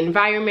good for the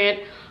environment,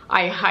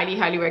 I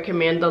highly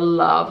recommend the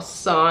Love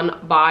Sun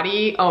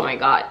Body. Oh my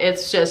god,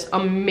 it's just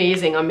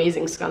amazing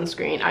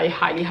sunscreen. I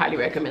highly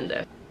recommend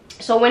it.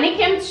 So when it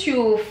came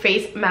to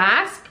face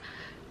mask,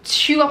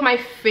 two of my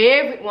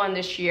favorite one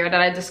this year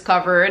that I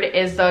discovered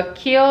is the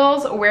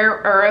Kiehl's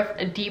Wear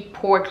Earth Deep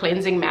Pore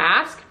Cleansing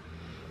Mask.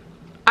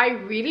 I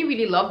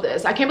really love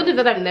this. I can't believe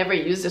that I've never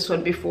used this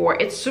one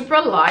before. It's super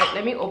light.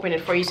 Let me open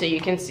it for you so you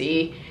can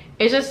see.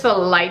 It's just a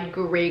light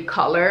gray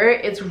color.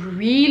 It's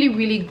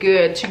really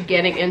good to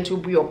getting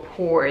into your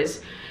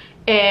pores.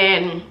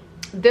 And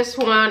this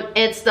one,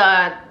 it's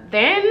the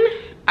Then,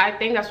 I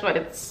think that's what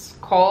it's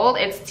called.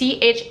 It's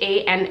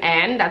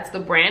THANN, that's the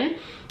brand.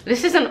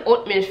 This is an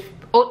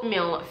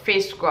oatmeal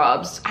face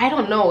scrubs. I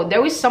don't know,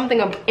 there was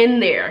something in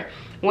there.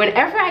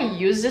 Whenever I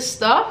use this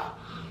stuff,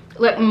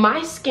 like,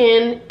 my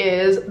skin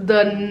is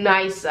the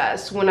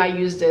nicest when I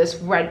use this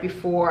right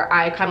before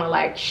I kind of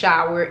like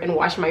shower and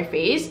wash my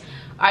face.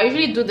 I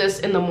usually do this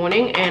in the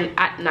morning and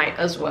at night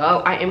as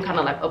well. I am kind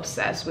of like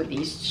obsessed with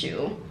these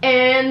two.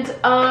 And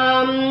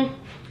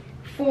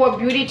for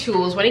beauty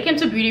tools, when it came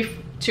to beauty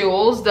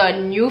tools, the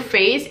New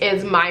Face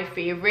is my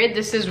favorite.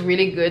 This is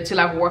really good to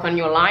like work on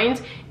your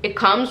lines. It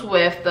comes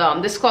with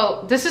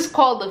this is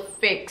called the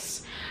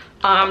Fix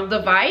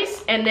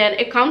device, and then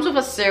it comes with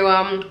a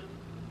serum.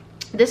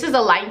 This is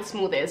a line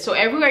smoother, so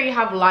everywhere you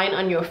have line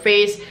on your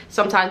face,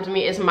 sometimes to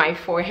me it's my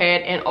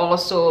forehead, and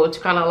also to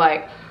kind of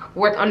like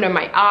work under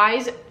my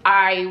eyes,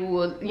 I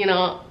would, you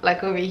know,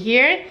 like over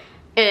here.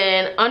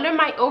 And under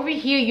my over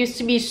here used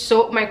to be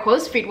so, my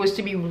crow's feet was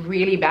to be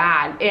really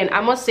bad, and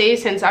I must say,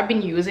 since I've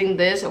been using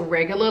this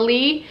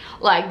regularly,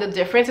 like, the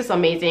difference is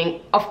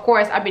amazing. Of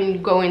course, I've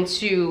been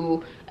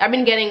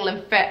getting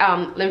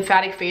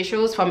lymphatic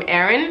facials from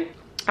Erin.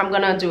 I'm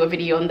gonna do a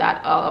video on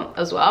that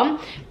as well.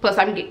 Plus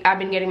I've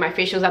been getting my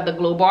facials at the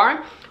Glow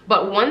Bar.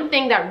 But one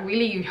thing that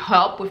really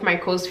helped with my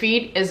crow's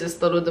feet is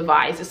this little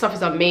device. This stuff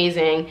is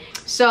amazing.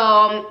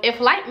 So if,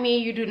 like me,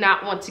 you do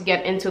not want to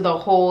get into the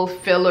whole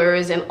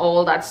fillers and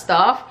all that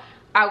stuff,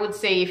 I would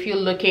say if you're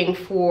looking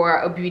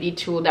for a beauty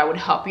tool that would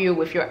help you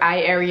with your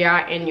eye area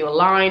and your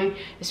line,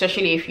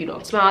 especially if you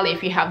don't smile,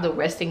 if you have the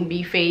resting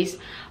bee face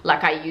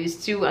like I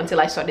used to until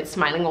I started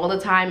smiling all the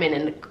time, and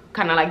then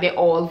kind of like they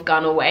all have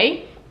gone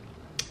away.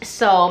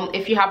 So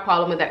if you have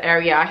problem with that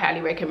area, I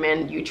highly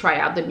recommend you try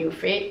out the New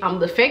Face,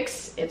 the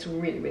Fix. It's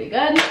really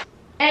good.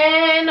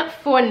 And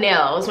for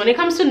nails, when it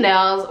comes to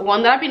nails,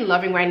 one that I've been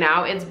loving right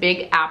now is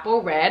Big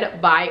Apple Red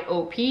by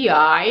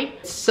OPI.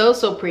 It's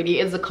so pretty.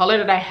 It's the color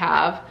that I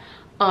have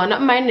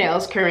on my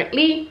nails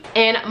currently.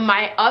 And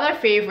my other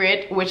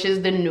favorite, which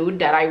is the nude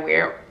that I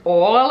wear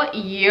all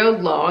year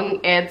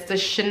long, it's the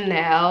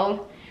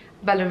Chanel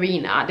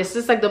Ballerina. This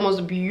is like the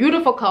most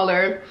beautiful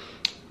color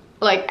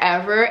like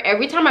ever.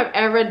 Every time I've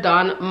ever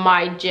done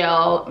my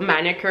gel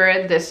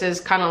manicure, this is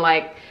kind of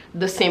like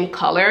the same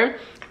color,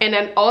 and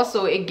then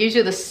also it gives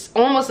you this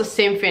almost the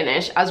same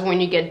finish as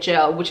when you get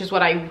gel, which is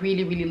what I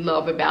really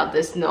love about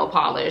this nail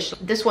polish.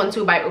 This one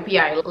too by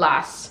OPI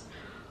lasts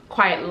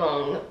quite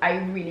long. I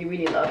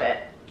really love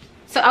it.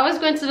 So I was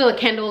going to do the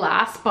candle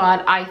last,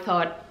 but I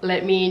thought,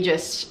 let me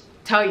just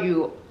tell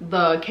you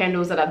the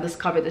candles that I've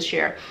discovered this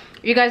year.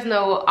 You guys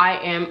know I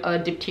am a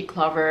diptyque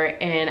lover,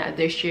 and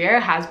this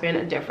year has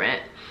been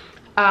different.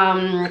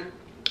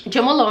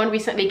 Jo Malone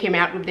recently came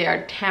out with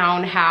their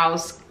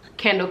Townhouse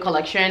candle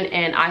collection,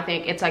 and I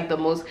think it's like the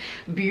most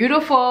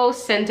beautiful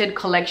scented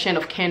collection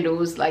of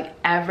candles like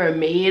ever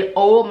made.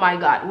 Oh my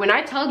god, when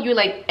I tell you,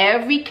 like,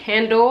 every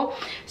candle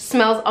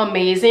smells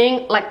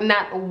amazing, like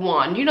not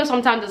one, you know,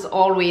 sometimes it's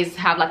always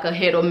have like a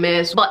hit or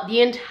miss, but the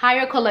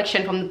entire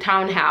collection from the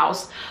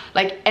Townhouse,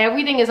 like,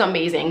 everything is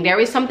amazing. There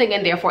is something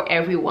in there for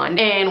everyone.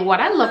 And what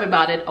I love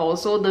about it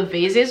also, the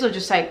vases are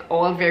just like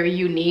all very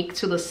unique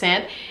to the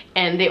scent,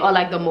 and they are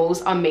like the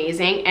most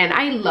amazing. And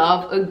I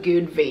love a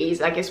good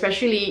vase, like,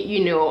 especially,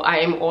 you know, I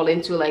am all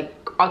into like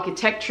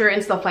architecture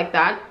and stuff like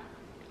that.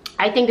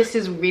 I think this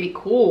is really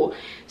cool.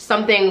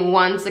 Something,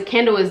 once the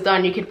candle is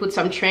done, you could put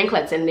some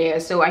trinkets in there,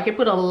 so I could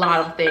put a lot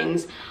of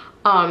things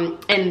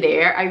in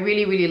there. I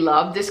really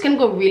love this. Can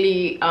go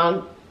really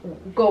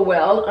go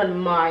well on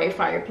my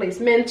fireplace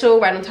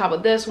mantle right on top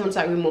of this once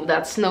I remove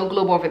that snow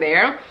globe over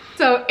there.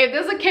 So if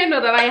there's a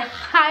candle that I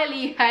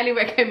highly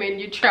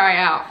recommend you try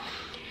out,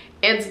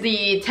 it's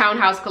the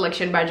Townhouse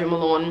collection by Jo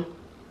Malone.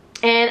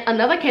 And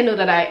another candle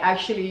that I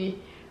actually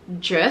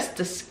just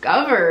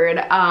discovered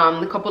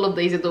a couple of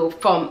days ago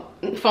from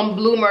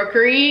Blue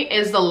Mercury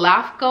is the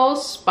LAFCO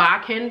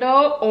Spa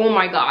candle. Oh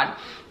my god,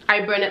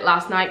 I burned it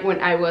last night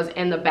when I was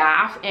in the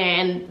bath,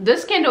 and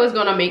this candle is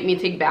gonna make me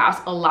take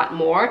baths a lot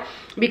more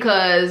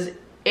because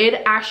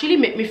it actually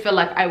made me feel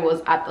like I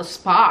was at a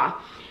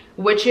spa,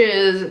 which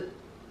is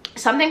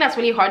something that's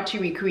really hard to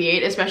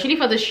recreate, especially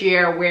for this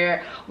year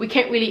where we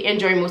can't really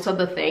enjoy most of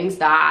the things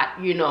that,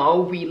 you know,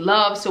 we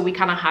love. So we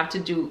kind of have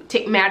to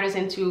take matters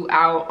into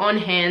our own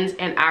hands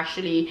and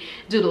actually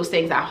do those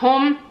things at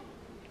home.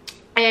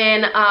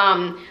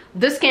 And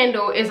this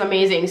candle is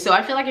amazing. So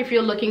I feel like if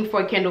you're looking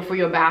for a candle for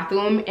your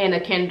bathroom and a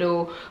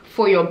candle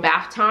for your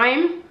bath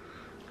time,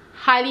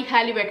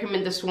 highly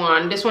recommend this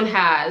one. This one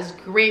has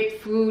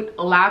grapefruit,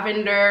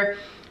 lavender.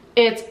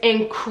 It's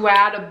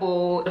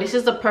incredible. This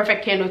is the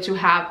perfect candle to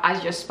have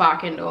as your spa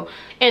candle.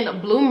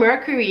 And Blue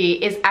Mercury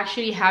is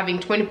actually having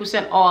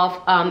 20%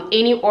 off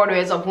any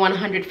orders of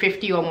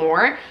 150 or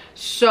more.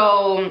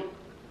 So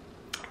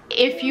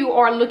if you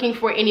are looking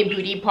for any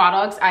beauty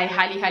products, I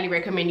highly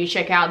recommend you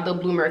check out the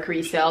Blue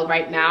Mercury sale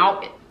right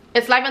now.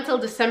 It's live until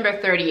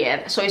December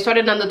 30th. So it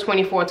started on the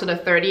 24th to the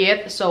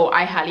 30th. So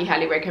I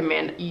highly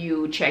recommend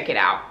you check it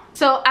out.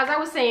 So as I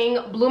was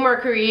saying, Blue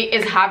Mercury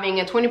is having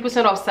a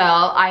 20% off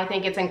sale. I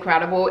think it's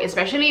incredible,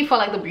 especially for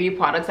like the beauty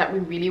products that we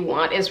really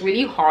want. It's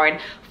really hard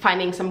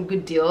finding some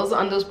good deals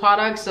on those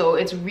products. So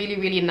it's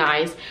really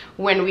nice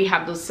when we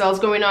have those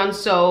sales going on.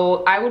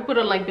 So I would put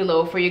a link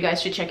below for you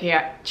guys to check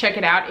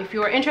it out if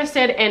you are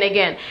interested. And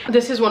again,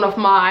 this is one of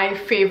my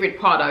favorite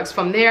products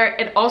from there.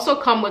 It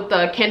also comes with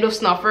the candle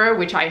snuffer,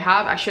 which I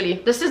have actually.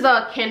 This is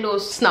the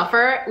candle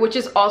snuffer, which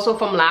is also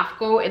from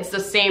LAFCO. It's the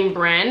same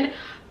brand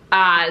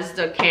as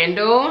the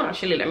candle.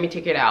 Actually, let me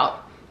take it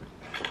out.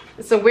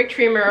 It's a wick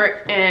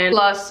trimmer and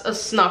plus a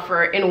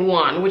snuffer in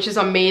one, which is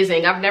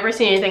amazing. I've never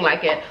seen anything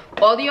like it.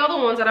 All the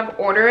other ones that I've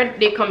ordered,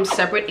 they come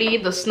separately,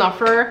 the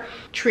snuffer,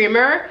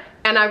 trimmer,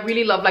 and I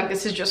really love like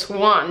this is just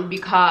one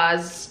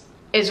because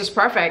it's just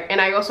perfect.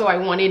 And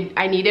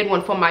I needed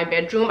one for my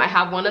bedroom. I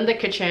have one in the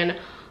kitchen,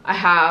 I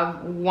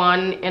have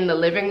one in the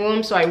living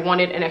room, so I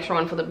wanted an extra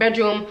one for the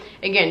bedroom.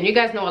 Again, you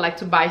guys know I like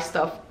to buy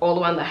stuff all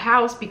around the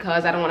house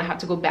because I don't want to have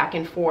to go back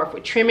and forth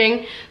with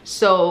trimming.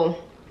 So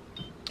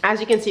as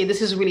you can see,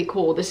 this is really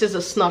cool. This is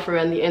a snuffer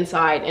on the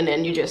inside, and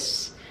then you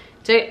just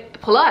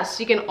plus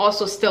you can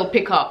also still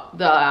pick up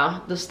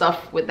the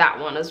stuff with that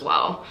one as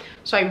well.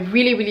 So I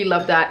really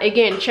love that.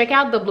 Again, check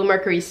out the Blue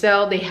Mercury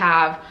sale. They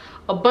have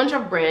a bunch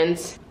of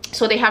brands.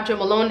 So they have Jo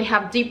Malone, they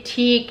have Deep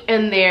Teak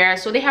in there.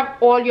 So they have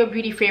all your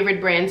beauty favorite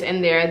brands in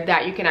there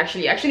that you can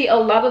actually a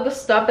lot of the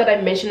stuff that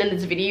I mentioned in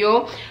this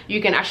video,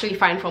 you can actually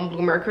find from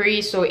Blue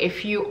Mercury. So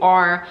if you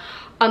are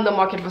on the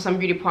market for some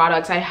beauty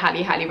products, I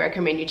highly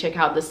recommend you check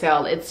out the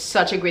sale. It's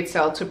such a great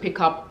sale to pick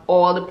up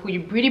all the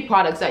beauty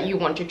products that you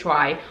want to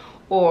try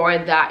or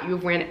that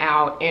you've ran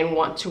out and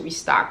want to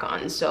restock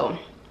on. So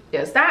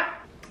there's that.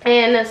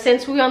 And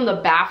since we're on the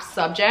bath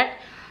subject,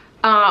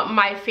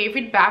 my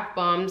favorite bath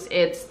bombs,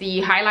 it's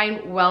the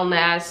Highline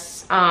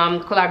Wellness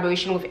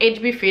collaboration with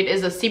HB Fit,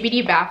 is the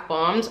CBD bath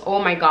bombs. Oh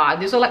my god,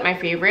 these are like my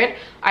favorite.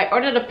 I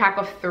ordered a pack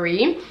of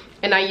 3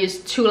 and I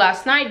used 2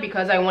 last night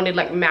because I wanted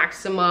like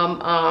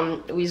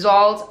maximum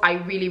results. I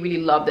really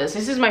love this.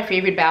 This is my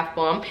favorite bath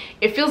bomb.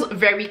 It feels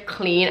very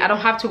clean. I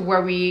don't have to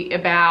worry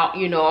about,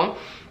 you know,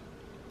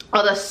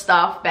 other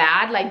stuff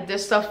bad. Like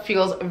this stuff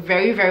feels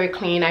very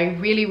clean. I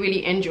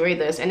really enjoy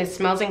this, and it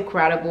smells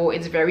incredible.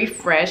 It's very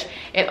fresh.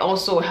 It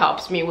also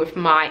helps me with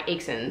my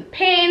aches and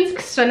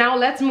pains. So now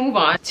let's move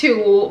on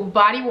to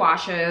body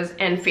washes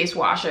and face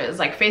washes,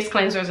 like face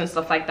cleansers and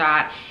stuff like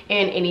that,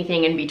 and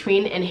anything in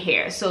between, and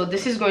hair. So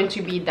this is going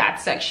to be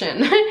that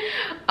section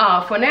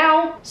for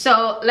now.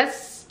 So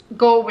let's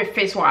go with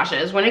face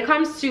washes. When it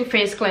comes to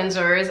face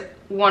cleansers,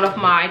 one of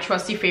my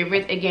trusty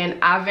favorites, again,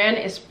 Avon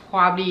is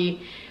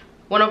probably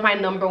one of my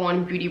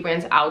 #1 beauty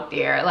brands out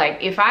there. Like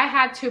if I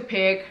had to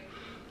pick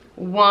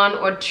 1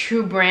 or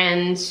 2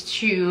 brands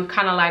to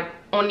kind of like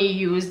only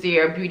use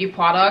their beauty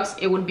products,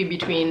 it would be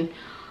between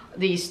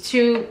these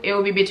two. It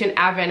would be between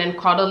Avon and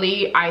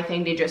Caudalie. I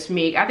think they just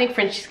make, I think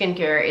French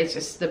skincare is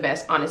just the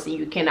best. Honestly,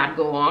 you cannot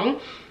go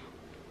wrong.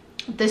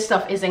 This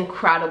stuff is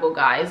incredible,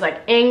 guys,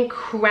 like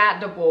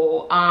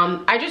incredible.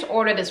 I just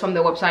ordered this from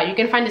the website. You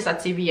can find this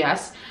at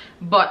CVS,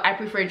 but I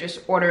prefer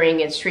just ordering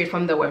it straight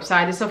from the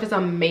website. This stuff is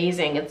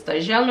amazing. It's the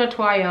gel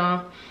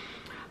nettoyant.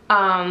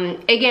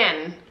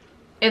 Again,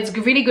 it's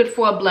really good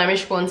for a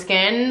blemish prone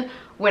skin.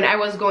 When I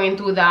was going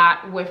through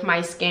that with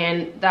my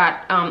skin,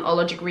 that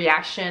allergic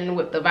reaction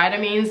with the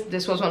vitamins,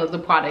 this was one of the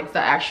products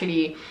that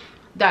actually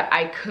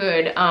I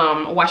could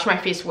wash my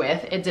face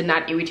with. It did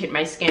not irritate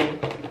my skin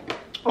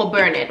or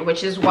burn it,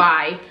 which is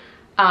why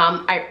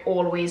I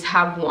always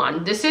have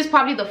one. This is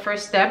probably the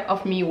first step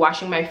of me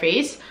washing my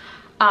face.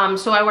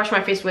 So I wash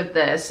my face with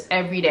this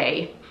every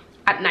day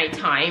at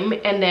nighttime.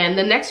 And then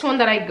the next one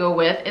that I go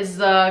with is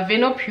the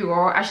Vino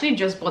Pure. I actually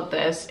just bought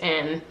this,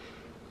 and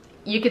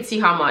you can see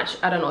how much,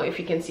 I don't know if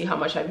you can see how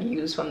much I've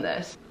used from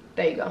this.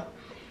 There you go.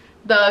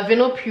 The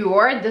Vino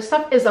Pure, this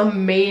stuff is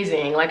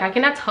amazing. Like I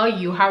cannot tell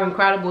you how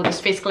incredible this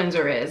face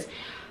cleanser is.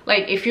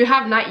 Like if you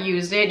have not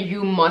used it,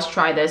 you must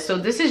try this. So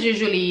this is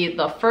usually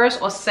the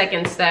first or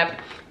second step.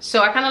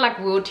 So I kind of like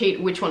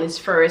rotate which one is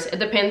first. It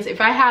depends. If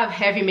I have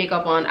heavy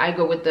makeup on, I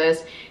go with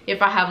this.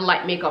 If I have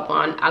light makeup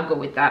on, I'll go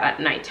with that at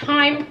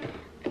nighttime.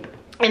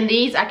 And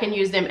these, I can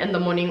use them in the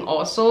morning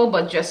also,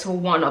 but just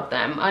one of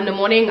them. In the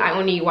morning, I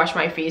only wash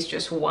my face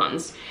just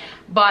once.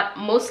 But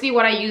mostly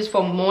what I use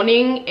for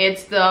morning,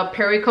 it's the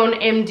Perricone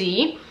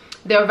MD.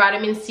 their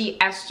vitamin C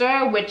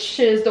ester, which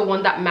is the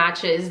one that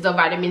matches the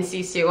vitamin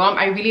C serum.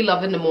 I really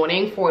love it in the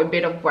morning for a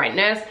bit of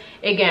brightness.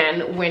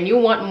 Again, when you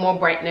want more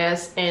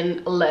brightness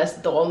and less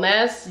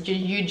dullness,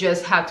 you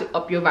just have to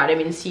up your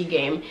vitamin C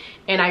game.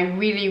 And I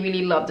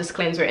really love this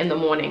cleanser in the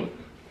morning.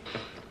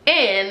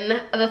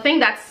 And the thing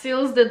that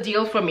seals the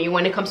deal for me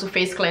when it comes to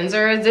face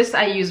cleansers, this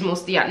I use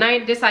mostly at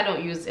night, this I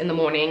don't use in the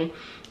morning.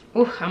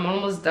 Ooh, I'm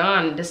almost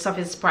done. This stuff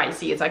is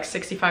pricey. It's like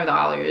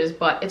 $65,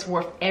 but it's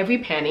worth every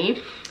penny.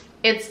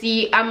 It's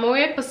the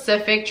Amore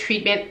Pacific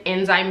Treatment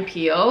Enzyme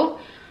Peel.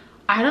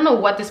 I don't know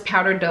what this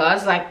powder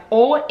does. Like,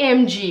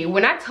 OMG.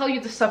 When I tell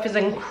you this stuff is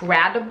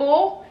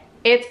incredible,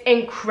 it's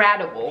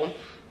incredible.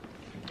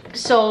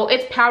 So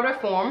it's powder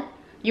form.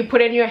 You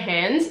put it in your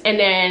hands and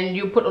then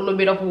you put a little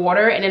bit of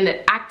water and then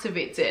it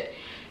activates it.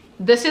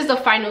 This is the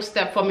final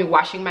step for me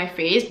washing my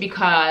face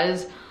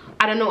because,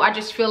 I don't know, I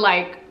just feel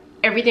like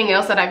everything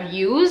else that I've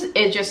used,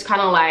 it just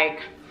kind of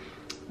like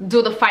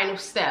do the final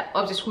step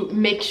of just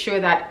make sure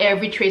that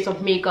every trace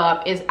of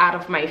makeup is out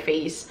of my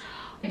face.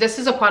 This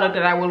is a product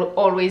that I will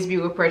always be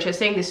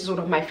repurchasing. This is one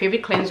of my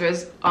favorite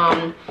cleansers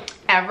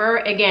ever.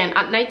 Again,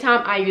 at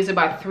nighttime I use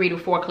about 3 to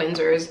 4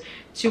 cleansers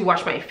to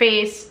wash my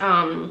face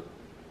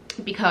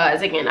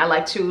because again, I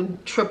like to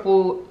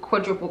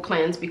quadruple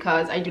cleanse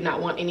because I do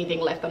not want anything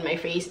left on my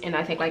face, and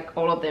I think like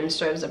all of them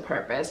serves a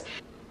purpose.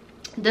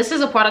 This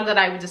is a product that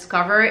I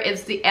discovered.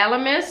 It's the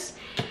Elemis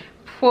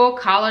Pro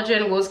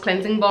Collagen Rose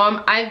Cleansing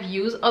Balm. I've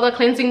used other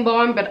cleansing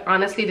balm, but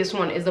honestly this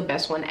one is the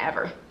best one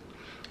ever.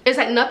 It's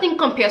like nothing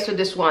compares to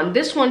this one.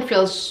 This one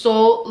feels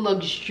so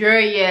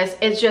luxurious.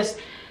 It's just,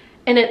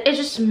 and it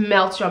just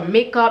melts your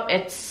makeup.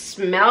 It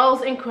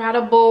smells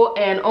incredible,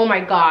 and oh my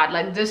god,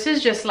 like this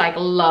is just like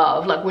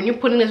love. Like when you're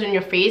putting this on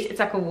your face, it's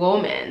like a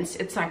romance.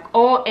 It's like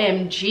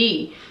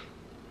OMG.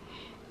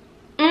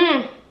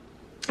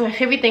 My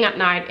favorite thing at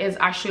night is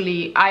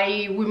actually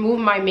I remove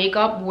my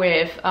makeup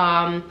with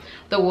the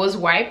Rose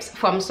wipes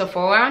from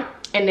Sephora,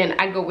 and then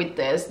I go with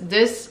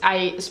this.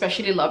 I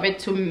especially love it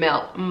to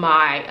melt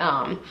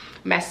my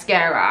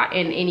mascara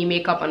and any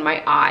makeup on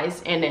my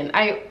eyes, and then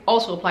I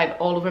also apply it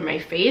all over my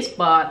face.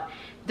 But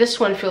this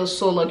one feels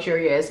so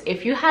luxurious.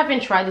 If you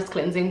haven't tried this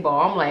cleansing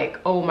balm, like,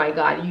 oh my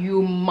god,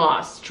 you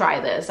must try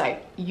this.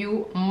 Like,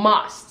 you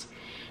must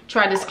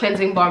try this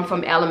cleansing balm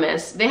from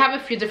Elemis. They have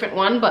a few different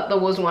ones, but the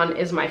Rose one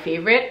is my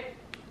favorite.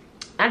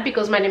 Not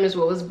because my name is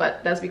Rose,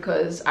 but that's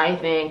because I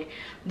think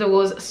the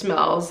Rose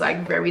smells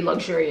like very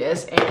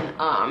luxurious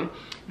and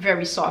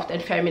very soft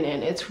and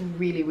feminine. It's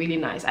really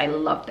nice. I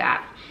love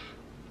that.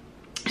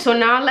 So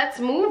now let's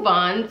move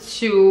on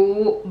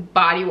to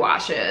body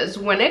washes.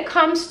 When it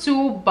comes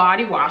to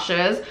body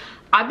washes,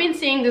 I've been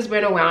seeing this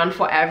brand around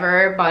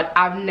forever, but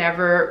I've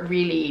never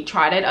really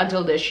tried it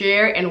until this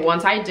year, and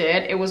once I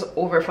did, it was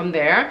over from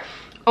there.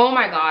 Oh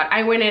my god,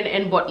 I went in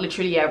and bought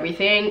literally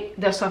everything.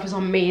 The stuff is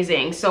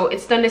amazing. So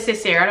it's the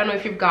Necessaire. I don't know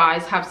if you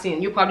guys have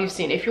seen, you probably have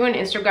seen, if you're on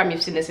Instagram,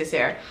 you've seen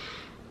Necessaire.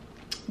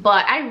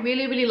 But I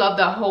really love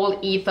the whole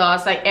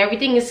ethos. Like,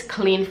 everything is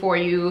clean for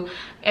you,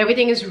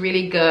 everything is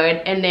really good,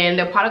 and then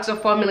the products are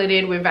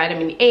formulated with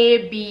vitamin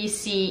A, B,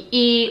 C,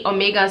 E,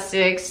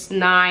 omega-6,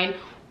 9,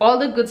 all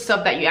the good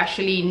stuff that you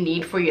actually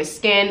need for your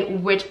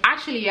skin, which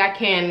actually I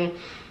can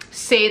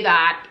say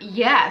that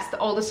yes,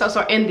 all the stuff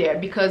are in there,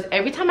 because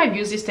every time I've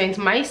used these things,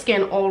 my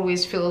skin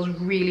always feels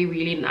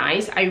really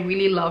nice. I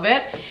really love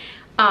it.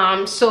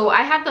 So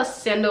I have the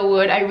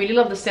sandalwood. I really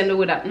love the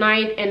sandalwood at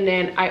night, and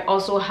then I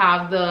also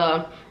have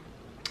the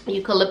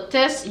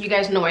eucalyptus. You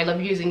guys know I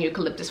love using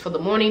eucalyptus for the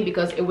morning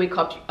because it wakes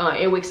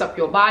up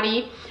your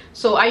body.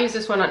 So I use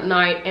this one at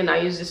night, and I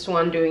use this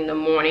one during the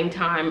morning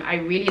time. I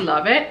really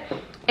love it.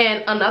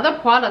 And another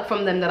product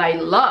from them that I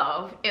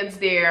love is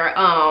their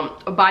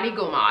body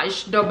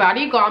gommage. The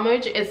body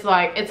gommage is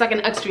like, it's like an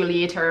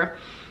exfoliator,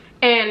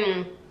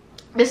 and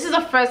this is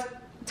the first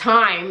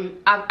time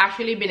I've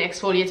actually been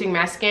exfoliating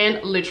my skin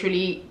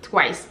literally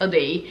twice a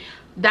day.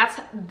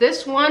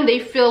 This one, they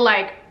feel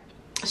like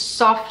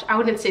soft. I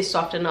wouldn't say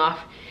soft enough.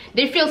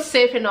 They feel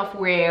safe enough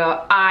where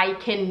I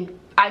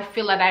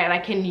feel like I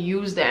can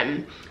use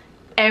them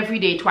every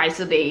day, twice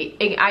a day.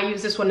 I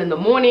use this one in the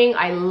morning.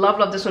 I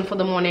love this one for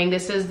the morning.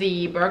 This is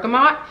the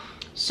bergamot.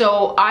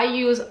 So I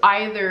use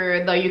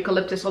either the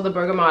eucalyptus or the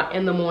bergamot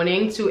in the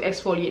morning to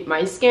exfoliate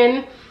my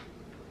skin.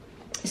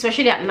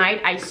 Especially at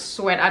night, I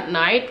sweat at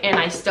night, and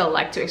I still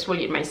like to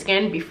exfoliate my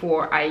skin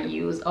before I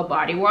use a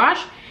body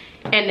wash.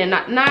 And then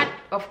at night,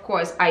 of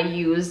course, I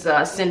use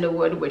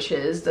sandalwood, which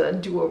is the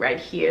duo right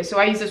here. So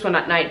I use this one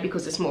at night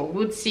because it's more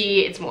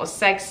rootsy, it's more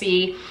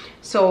sexy.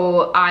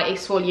 So I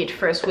exfoliate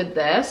first with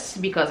this,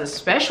 because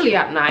especially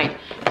at night,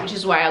 which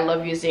is why I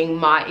love using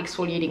my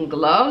exfoliating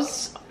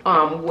gloves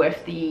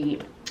with the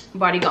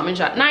body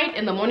gommage at night.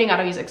 In the morning, I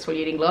don't use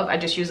exfoliating glove. I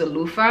just use a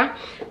loofah.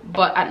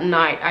 But at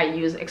night, I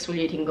use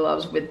exfoliating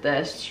gloves with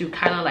this to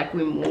kind of like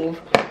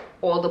remove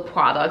all the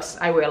products.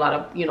 I wear a lot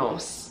of, you know,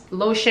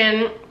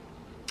 lotion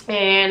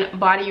and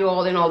body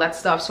oil and all that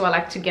stuff. So I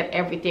like to get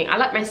everything. I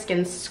like my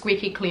skin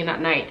squeaky clean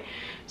at night.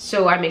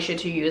 So I make sure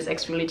to use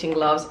exfoliating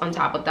gloves on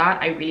top of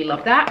that. I really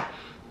love that.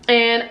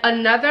 And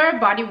another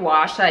body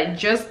wash that I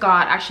just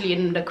got actually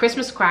in the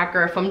Christmas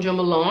cracker from Jo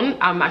Malone,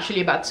 I'm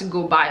actually about to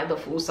go buy the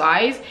full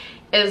size,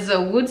 is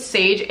a wood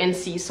sage and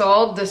sea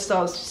salt. This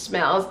stuff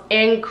smells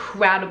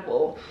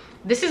incredible.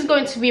 This is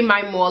going to be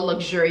my more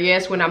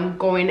luxurious when I'm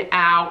going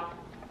out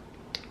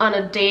on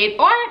a date,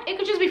 or it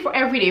could just be for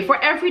every day. For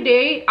every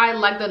day, I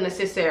like the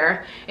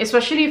necessaire,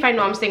 especially if I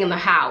know I'm staying in the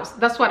house.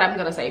 That's what I'm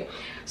gonna say.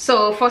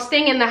 So for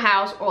staying in the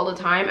house all the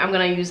time, I'm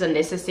gonna use a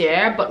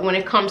necessaire. But when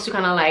it comes to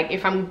kind of like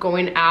if I'm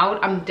going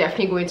out, I'm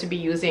definitely going to be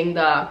using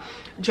the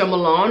Jo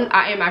Malone.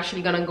 I am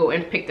actually gonna go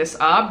and pick this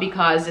up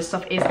because this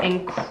stuff is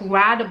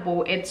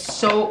incredible. It's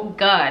so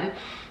good.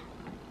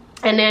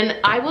 And then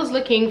I was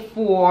looking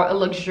for a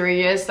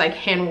luxurious like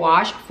hand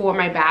wash for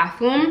my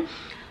bathroom.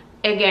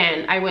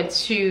 Again, I went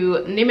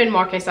to Neiman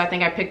Marcus. I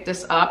think I picked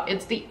this up.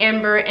 It's the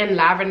Amber and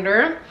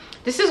Lavender.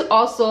 This is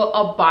also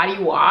a body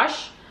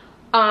wash,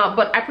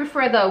 but I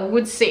prefer the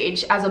wood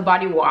sage as a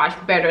body wash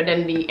better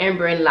than the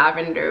Amber and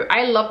Lavender.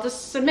 I love the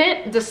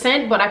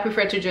scent, but I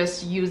prefer to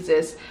just use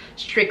this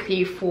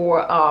strictly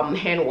for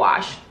hand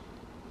wash.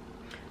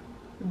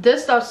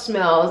 This stuff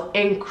smells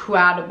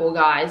incredible,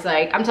 guys.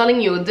 Like, I'm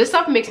telling you, this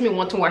stuff makes me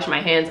want to wash my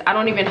hands. I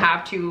don't even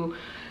have to,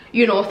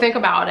 you know, think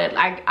about it.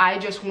 Like, I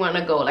just want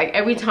to go. Like,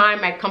 every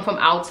time I come from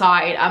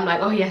outside, I'm like,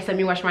 oh yes, let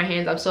me wash my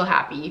hands. I'm so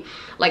happy.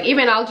 Like,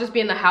 even I'll just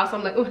be in the house,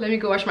 I'm like, oh, let me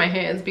go wash my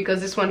hands,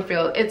 because this one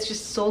feels, it's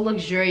just so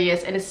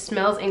luxurious and it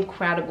smells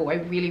incredible. I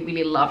really,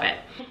 really love it.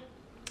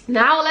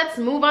 Now let's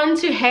move on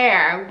to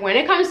hair. When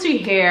it comes to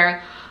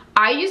hair,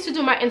 I used to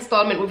do my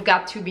installment with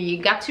Got to Be,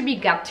 Got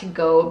to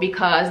Go,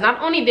 because not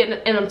only did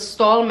an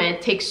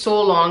installment take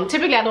so long,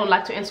 typically I don't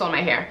like to install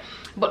my hair,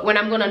 but when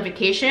I'm going on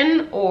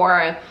vacation,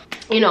 or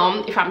you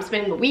know, if I'm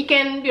spending the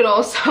weekend, you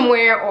know,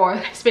 somewhere,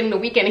 or spending the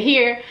weekend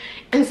here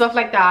and stuff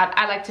like that,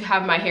 I like to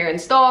have my hair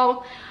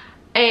installed.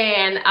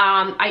 And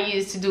I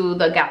used to do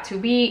the Got to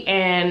Be,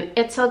 and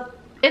it's a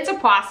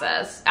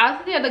process. I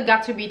think the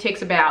Got to Be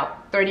takes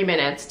about 30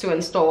 minutes to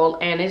install,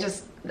 and it's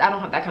just, I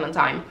don't have that kind of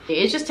time.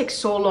 It just takes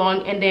so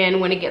long, and then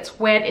when it gets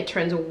wet, it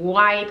turns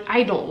white.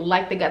 I don't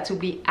like the Got to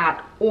Be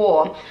at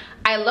all.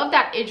 I love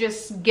that it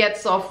just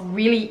gets off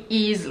really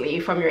easily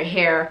from your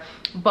hair,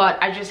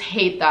 but I just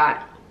hate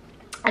that.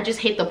 I just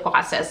hate the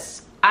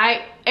process.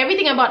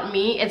 Everything about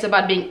me, it's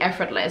about being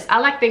effortless. I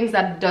like things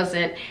that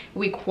doesn't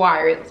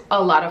require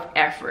a lot of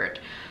effort.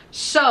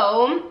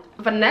 So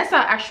Vanessa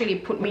actually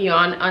put me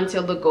on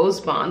until the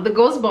Ghost Bond. The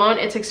Ghost Bond,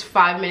 it takes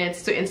 5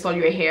 minutes to install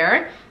your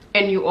hair,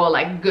 and you are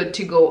like good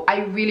to go. I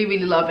really,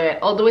 really love it.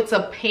 Although it's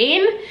a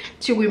pain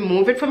to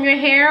remove it from your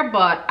hair,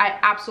 but I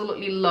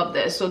absolutely love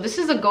this. So this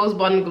is a Ghost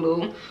Bond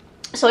glue.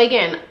 So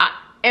again,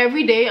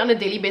 every day on a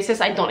daily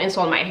basis, I don't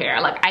install my hair.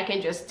 Like, I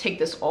can just take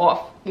this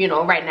off, you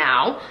know, right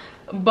now.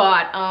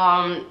 But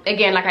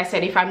again, like I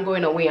said, if I'm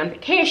going away on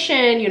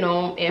vacation, you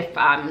know, if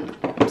I'm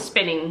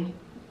spending,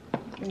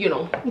 you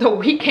know, the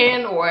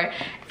weekend, or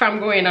if I'm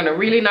going on a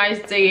really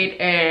nice date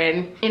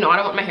and, you know, I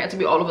don't want my hair to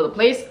be all over the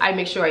place, I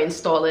make sure I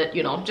install it,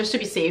 you know, just to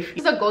be safe.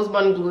 This is a Ghost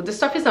Bond glue. This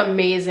stuff is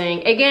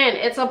amazing. Again,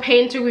 it's a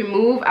pain to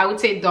remove. I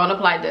would say don't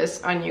apply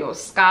this on your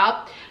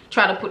scalp.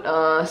 Try to put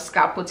a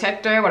scalp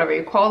protector, whatever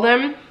you call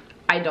them.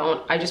 I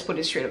don't. I just put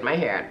it straight on my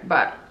hair.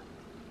 But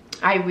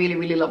I really,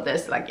 really love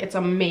this. Like, it's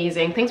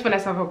amazing. Thanks,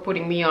 Vanessa, for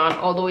putting me on.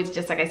 Although it's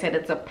just, like I said,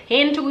 it's a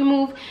pain to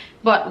remove,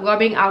 but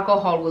rubbing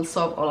alcohol will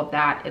solve all of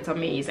that. It's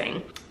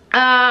amazing.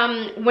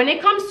 When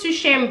it comes to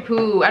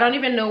shampoo, I don't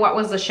even know what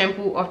was the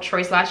shampoo of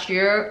choice last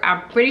year.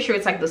 I'm pretty sure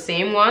it's like the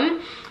same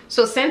one.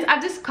 So since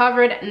I've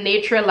discovered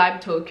Nature Lab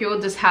Tokyo,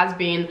 this has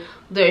been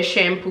the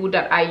shampoo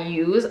that I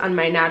use on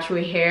my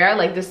natural hair.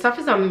 Like, this stuff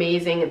is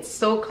amazing. It's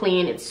so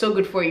clean. It's so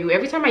good for you.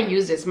 Every time I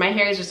use this, my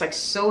hair is just like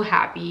so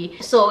happy.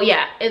 So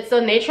yeah, it's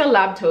the Nature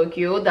Lab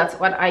Tokyo. That's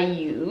what I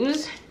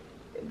use.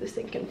 If this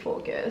thing can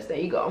focus, there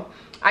you go.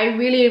 I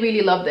really,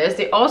 really love this.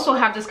 They also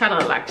have this kind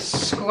of like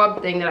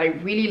scrub thing that I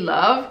really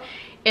love.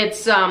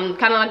 It's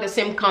kind of like the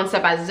same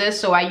concept as this.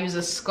 So I use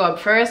a scrub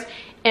first.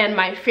 And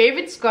my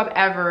favorite scrub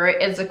ever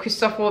is the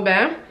Christophe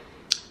Robin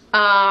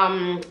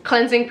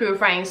cleansing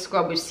purifying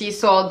scrub with sea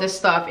salt. This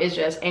stuff is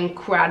just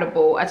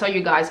incredible. I tell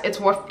you guys, it's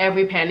worth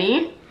every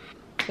penny.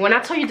 When I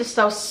tell you this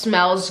stuff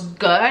smells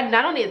good,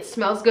 not only it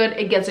smells good,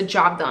 it gets the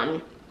job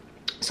done.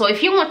 So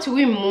if you want to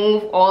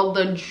remove all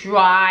the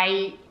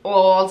dry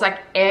oils,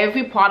 like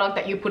every product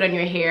that you put on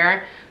your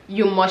hair,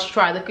 you must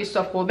try the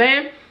Christophe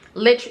Robin.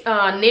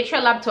 Nature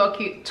Lab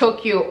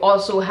Tokyo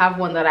also have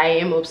one that I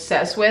am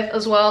obsessed with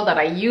as well, that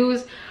I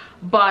use,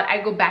 but I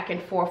go back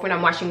and forth when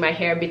I'm washing my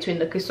hair between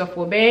the Christophe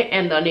Robin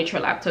and the Nature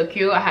Lab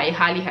Tokyo. I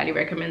highly, highly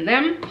recommend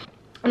them.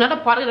 Another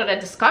product that I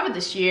discovered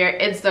this year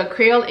is the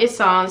Creole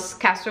Essence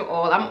Castor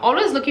Oil. I'm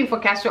always looking for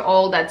castor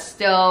oil that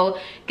still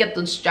get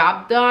the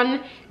job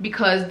done,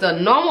 because the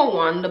normal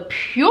one, the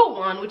pure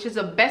one, which is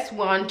the best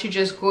one to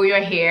just grow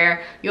your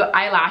hair, your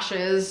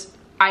eyelashes,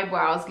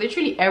 eyebrows,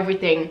 literally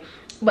everything,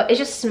 but it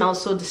just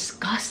smells so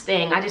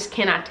disgusting. I just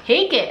cannot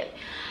take it.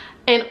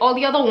 And all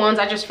the other ones,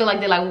 I just feel like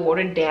they're like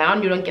watered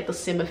down. You don't get the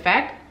same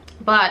effect.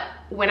 But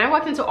when I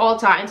walked into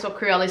Ulta and saw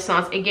Creole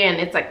Essence, again,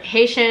 it's like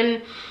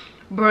Haitian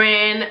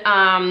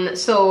brand.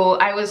 So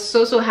I was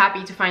so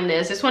happy to find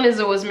this one is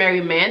the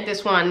rosemary mint.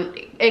 This one,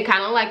 it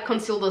kind of like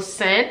concealed the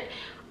scent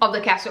of the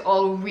castor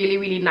oil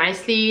really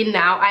nicely.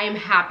 Now I am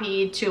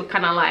happy to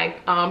kind of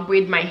like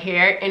braid my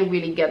hair and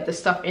really get this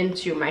stuff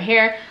into my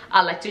hair.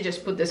 I like to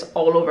just put this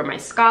all over my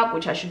scalp,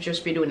 which I should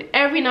just be doing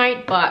every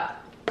night, but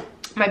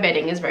my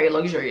bedding is very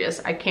luxurious.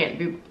 I can't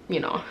be,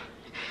 you know,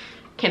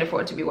 can't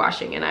afford to be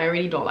washing, and I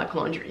really don't like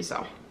laundry.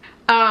 So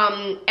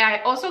I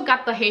also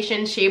got the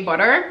Haitian shea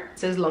butter. It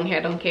says long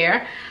hair don't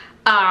care.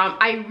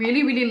 I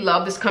really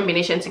love this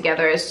combination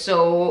together.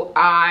 So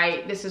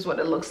this is what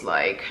it looks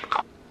like.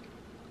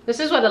 This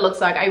is what it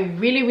looks like. I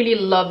really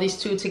love these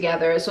two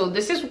together. So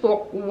this is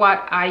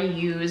what I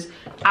use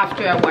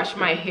after I wash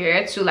my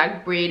hair to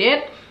like braid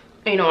it.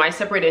 You know, I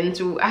separate it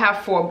into, I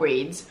have 4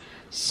 braids.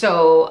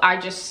 So I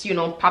just, you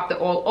know, pop the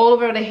oil all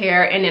over the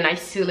hair, and then I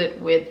seal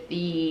it with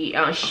the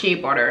shea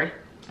butter.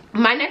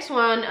 My next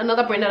one,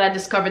 another brand that I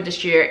discovered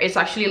this year, is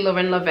actually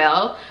Lauren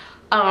Lavelle.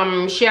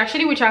 She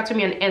actually reached out to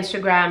me on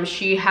Instagram.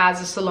 She has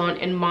a salon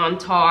in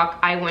Montauk.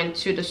 I went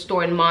to the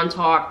store in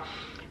Montauk,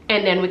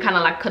 and then we kind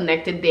of like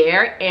connected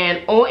there,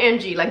 and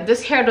OMG, like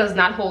this hair does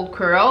not hold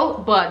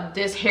curl, but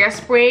this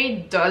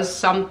hairspray does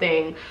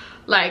something.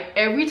 Like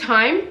every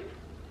time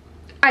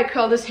I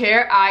curl this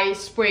hair, I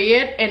spray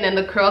it, and then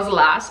the curls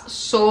last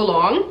so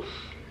long.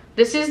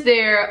 This is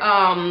their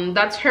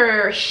that's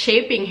her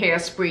shaping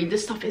hairspray.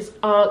 This stuff is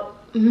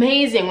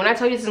amazing. When I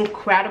tell you it's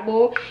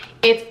incredible,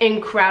 it's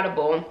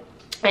incredible.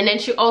 And then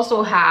she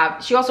also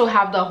have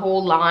the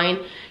whole line.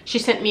 She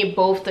sent me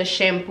both the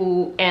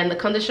shampoo and the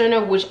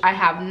conditioner, which I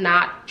have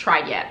not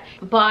tried yet.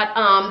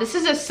 But this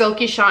is a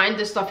silky shine.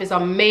 This stuff is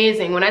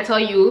amazing. When I tell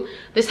you,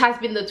 this has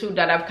been the two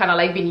that I've kind of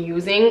like been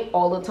using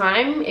all the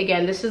time.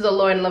 Again, this is a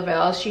Lauren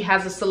Lavelle. She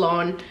has a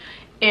salon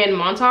in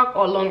Montauk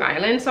or Long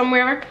Island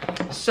somewhere.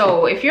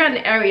 So if you're in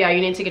the area, you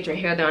need to get your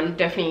hair done,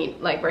 definitely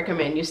like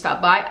recommend you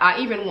stop by. I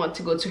even want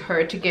to go to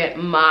her to get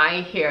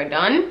my hair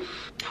done.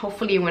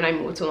 Hopefully when I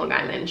move to Long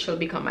Island, she'll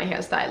become my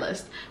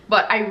hairstylist.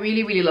 But I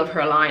really love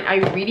her line. I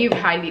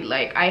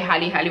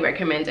highly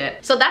recommend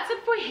it. So that's it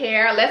for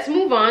hair. Let's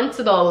move on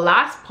to the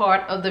last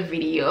part of the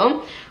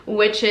video,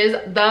 which is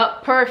the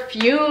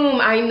perfume.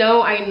 I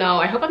know,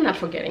 I hope I'm not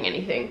forgetting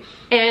anything.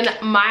 And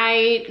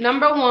my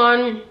number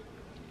one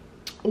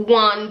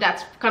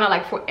that's kind of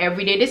like for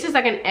everyday, this is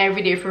like an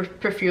everyday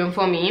perfume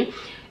for me.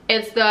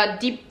 It's the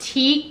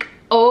DadouChic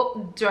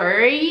Eau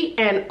d'Oeil,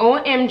 and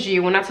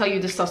OMG, when I tell you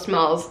this stuff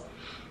smells,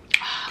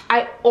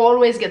 I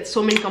always get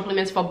so many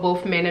compliments for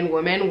both men and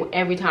women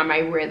every time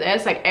I wear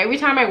this. Like every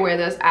time I wear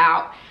this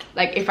out,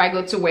 like if I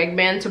go to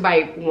Wegman to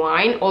buy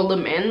wine, all the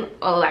men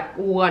are like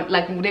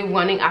they're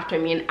running after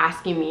me and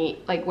asking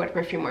me like, what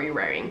perfume are you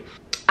wearing?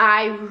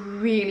 I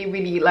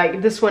really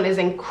like this one. Is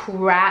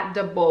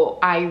incredible.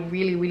 I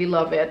really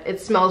love it.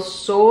 It smells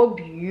so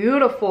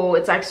beautiful.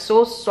 It's like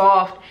so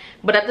soft,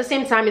 but at the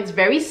same time it's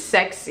very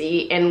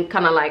sexy and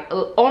kind of like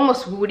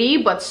almost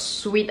woody but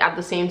sweet at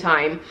the same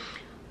time.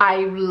 I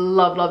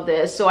love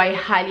this. So I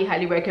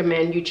highly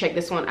recommend you check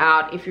this one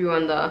out if you're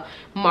on the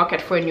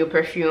market for a new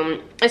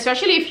perfume,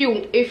 especially if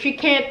you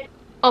can't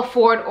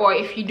afford, or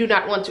if you do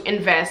not want to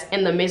invest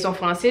in the Maison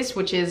Francis,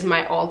 which is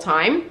my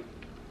all-time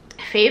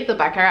fave, the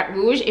Baccarat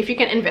Rouge. If you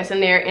can invest in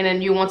there and then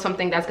you want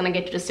something that's gonna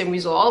get you the same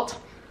result,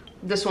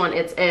 this one,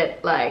 it's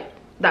it. Like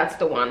that's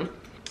the one.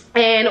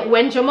 And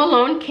when Jo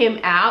Malone came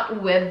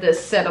out with this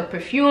set of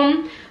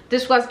perfume,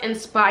 this was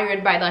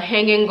inspired by the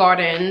Hanging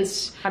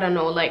Gardens. I don't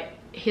know, like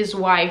his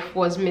wife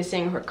was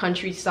missing her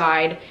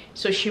countryside,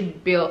 so he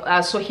built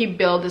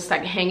this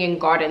like hanging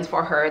gardens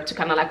for her to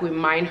kind of like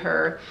remind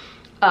her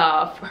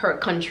of her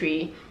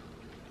country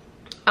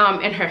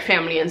and her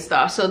family and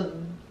stuff. So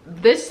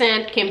this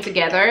scent came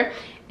together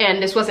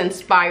and this was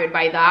inspired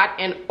by that.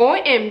 And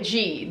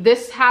OMG,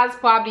 this has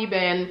probably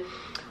been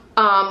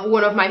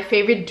one of my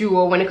favorite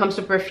duo when it comes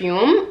to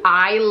perfume.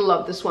 I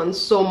love this one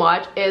so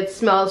much. It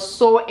smells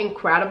so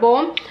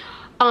incredible.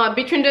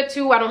 Between the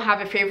two, I don't have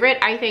a favorite.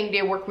 I think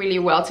they work really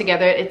well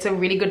together. It's a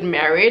really good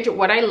marriage.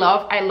 What I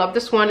love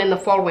this one in the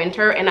fall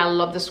winter, and I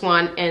love this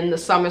one in the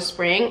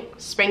spring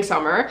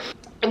summer.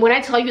 And when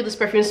I tell you this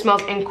perfume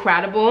smells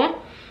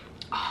incredible,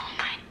 oh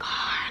my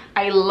god,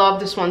 I love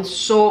this one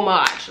so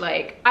much.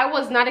 Like I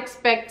was not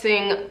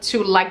expecting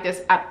to like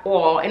this at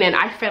all, and then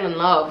I fell in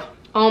love.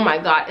 Oh my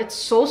god, it's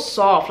so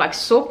soft, like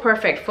so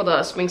perfect for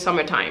the spring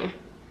summertime.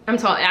 I'm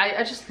telling you,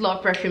 I just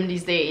love perfume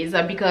these days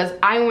because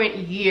I went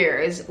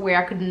years where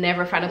I could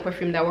never find a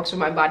perfume that works with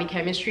my body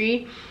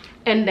chemistry.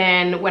 And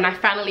then when I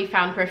finally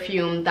found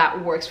perfume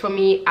that works for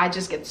me, I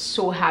just get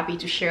so happy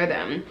to share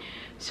them.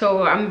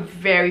 So I'm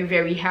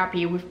very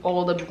happy with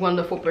all the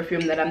wonderful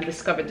perfume that I've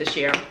discovered this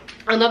year.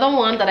 Another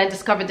one that I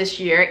discovered this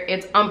year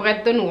is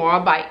Ambrette de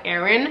Noir by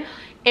Erin.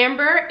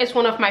 Amber is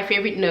one of my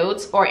favorite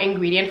notes or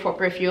ingredient for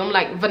perfume.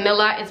 Like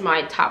vanilla is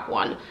my top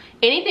one.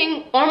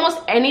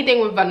 Almost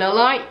anything with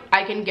vanilla,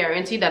 I can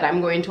guarantee that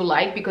I'm going to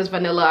like, because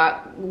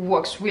vanilla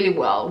works really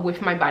well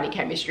with my body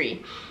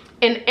chemistry.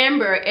 And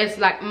amber is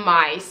like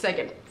my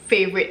second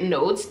favorite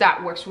notes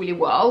that works really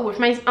well with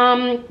my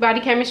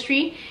body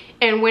chemistry.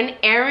 And when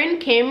Erin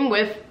came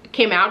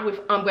out with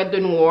Ombre de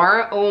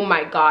Noir, oh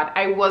my god,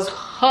 I was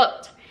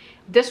hooked.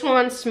 This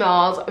one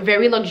smells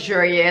very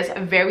luxurious,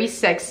 very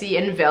sexy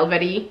and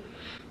velvety.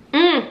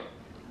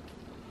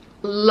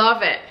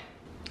 Love it.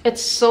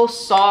 It's so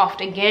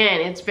soft.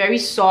 Again, it's very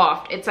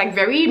soft. It's like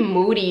very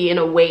moody in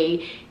a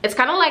way. It's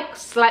kind of like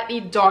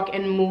slightly dark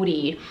and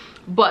moody,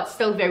 but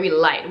still very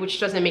light, which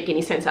doesn't make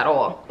any sense at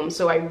all.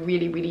 So I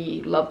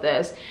really love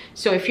this.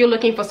 So if you're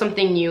looking for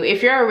something new,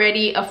 if you're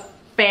already a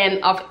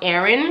fan of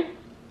Erin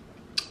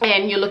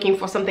and you're looking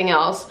for something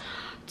else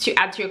to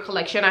add to your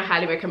collection, I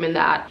highly recommend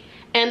that.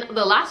 And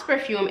the last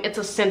perfume, it's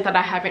a scent that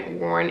I haven't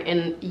worn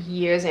in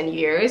years and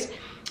years.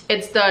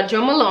 It's the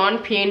Jo Malone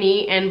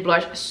Peony and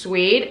Blush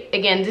Suede.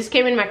 Again, this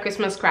came in my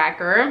Christmas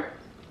cracker,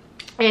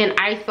 and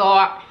I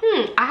thought,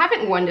 I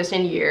haven't worn this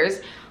in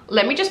years.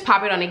 Let me just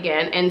pop it on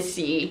again and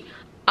see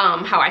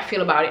how I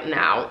feel about it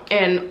now.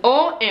 And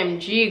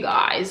OMG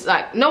guys,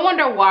 like, no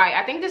wonder why.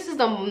 I think this is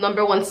the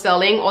 #1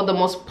 selling or the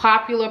most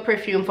popular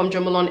perfume from Jo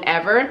Malone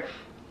ever.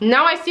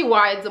 Now I see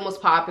why it's the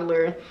most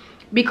popular,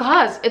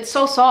 because it's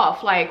so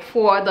soft. Like,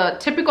 for the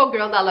typical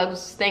girl that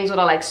loves things that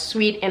are like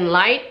sweet and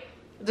light,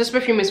 this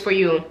perfume is for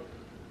you.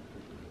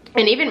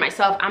 And even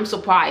myself, I'm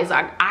surprised.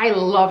 Like, I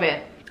love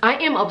it. I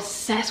am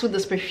obsessed with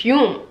this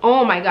perfume.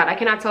 Oh my god, I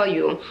cannot tell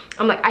you.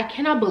 I'm like, I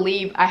cannot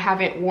believe I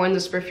haven't worn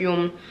this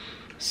perfume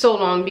so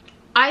long.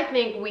 I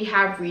think we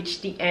have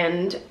reached the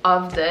end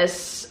of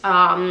this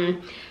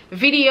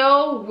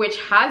video, which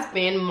has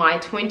been my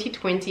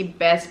 2020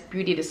 best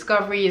beauty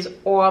discoveries,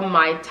 or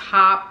my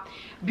top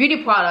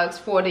beauty products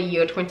for the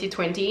year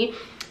 2020.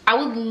 I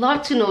would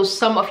love to know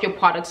some of your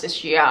products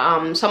this year,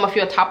 some of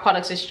your top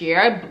products this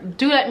year.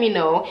 Do let me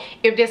know.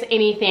 If there's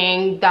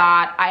anything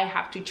that I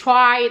have to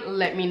try,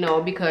 let me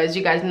know, because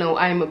you guys know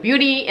I am a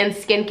beauty and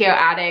skincare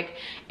addict,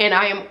 and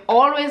I am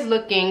always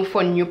looking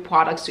for new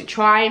products to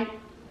try.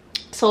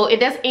 So if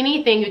there's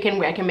anything you can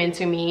recommend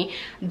to me,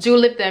 do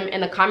leave them in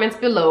the comments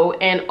below.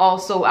 And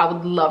also, I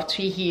would love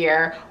to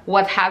hear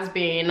what has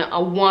been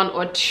one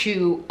or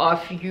two of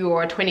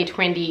your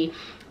 2020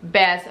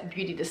 best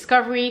beauty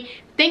discovery.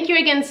 Thank you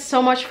again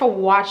so much for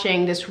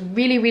watching this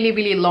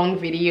really long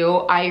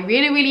video. I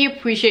really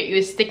appreciate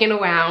you sticking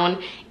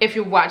around if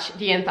you watched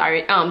the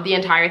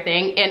entire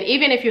thing. And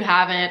even if you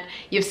haven't,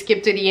 you've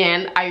skipped to the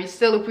end, I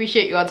still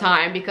appreciate your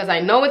time, because I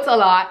know it's a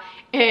lot,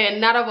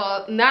 and not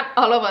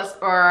all of us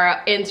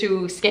are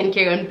into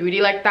skincare and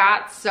beauty like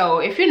that. So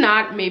if you're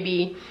not,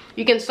 maybe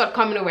you can start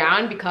coming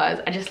around, because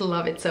I just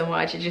love it so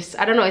much. It just,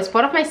 I don't know, it's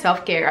part of my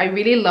self-care. I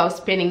really love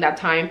spending that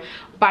time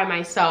by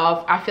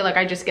myself. I feel like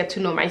I just get to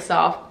know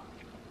myself,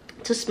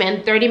 to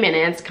spend 30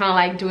 minutes kind of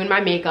like doing my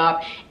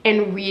makeup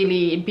and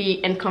really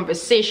be in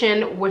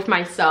conversation with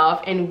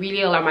myself, and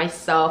really allow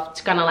myself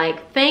to kind of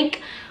like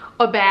think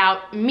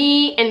about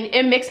me. And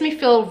it makes me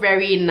feel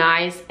very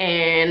nice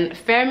and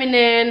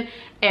feminine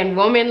and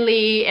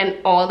womanly and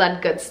all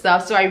that good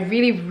stuff. So I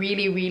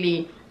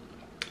really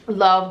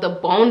love the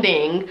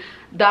bonding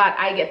that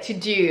I get to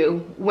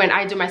do when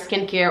I do my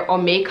skincare or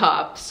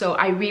makeup. So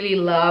I really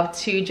love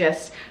to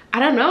just, I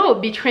don't know,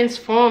 be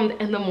transformed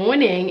in the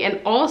morning,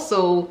 and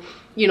also,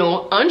 you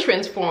know,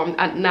 untransformed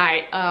at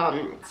night.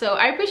 So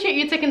I appreciate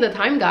you taking the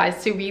time,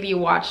 guys, to really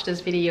watch this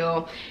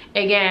video.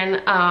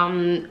 Again,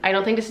 I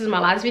don't think this is my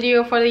last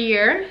video for the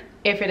year.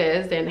 If it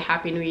is, then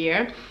Happy New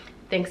Year.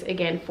 Thanks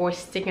again for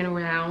sticking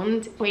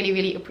around.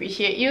 Really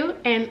appreciate you,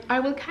 and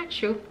I will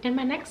catch you in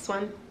my next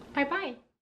one. Bye bye.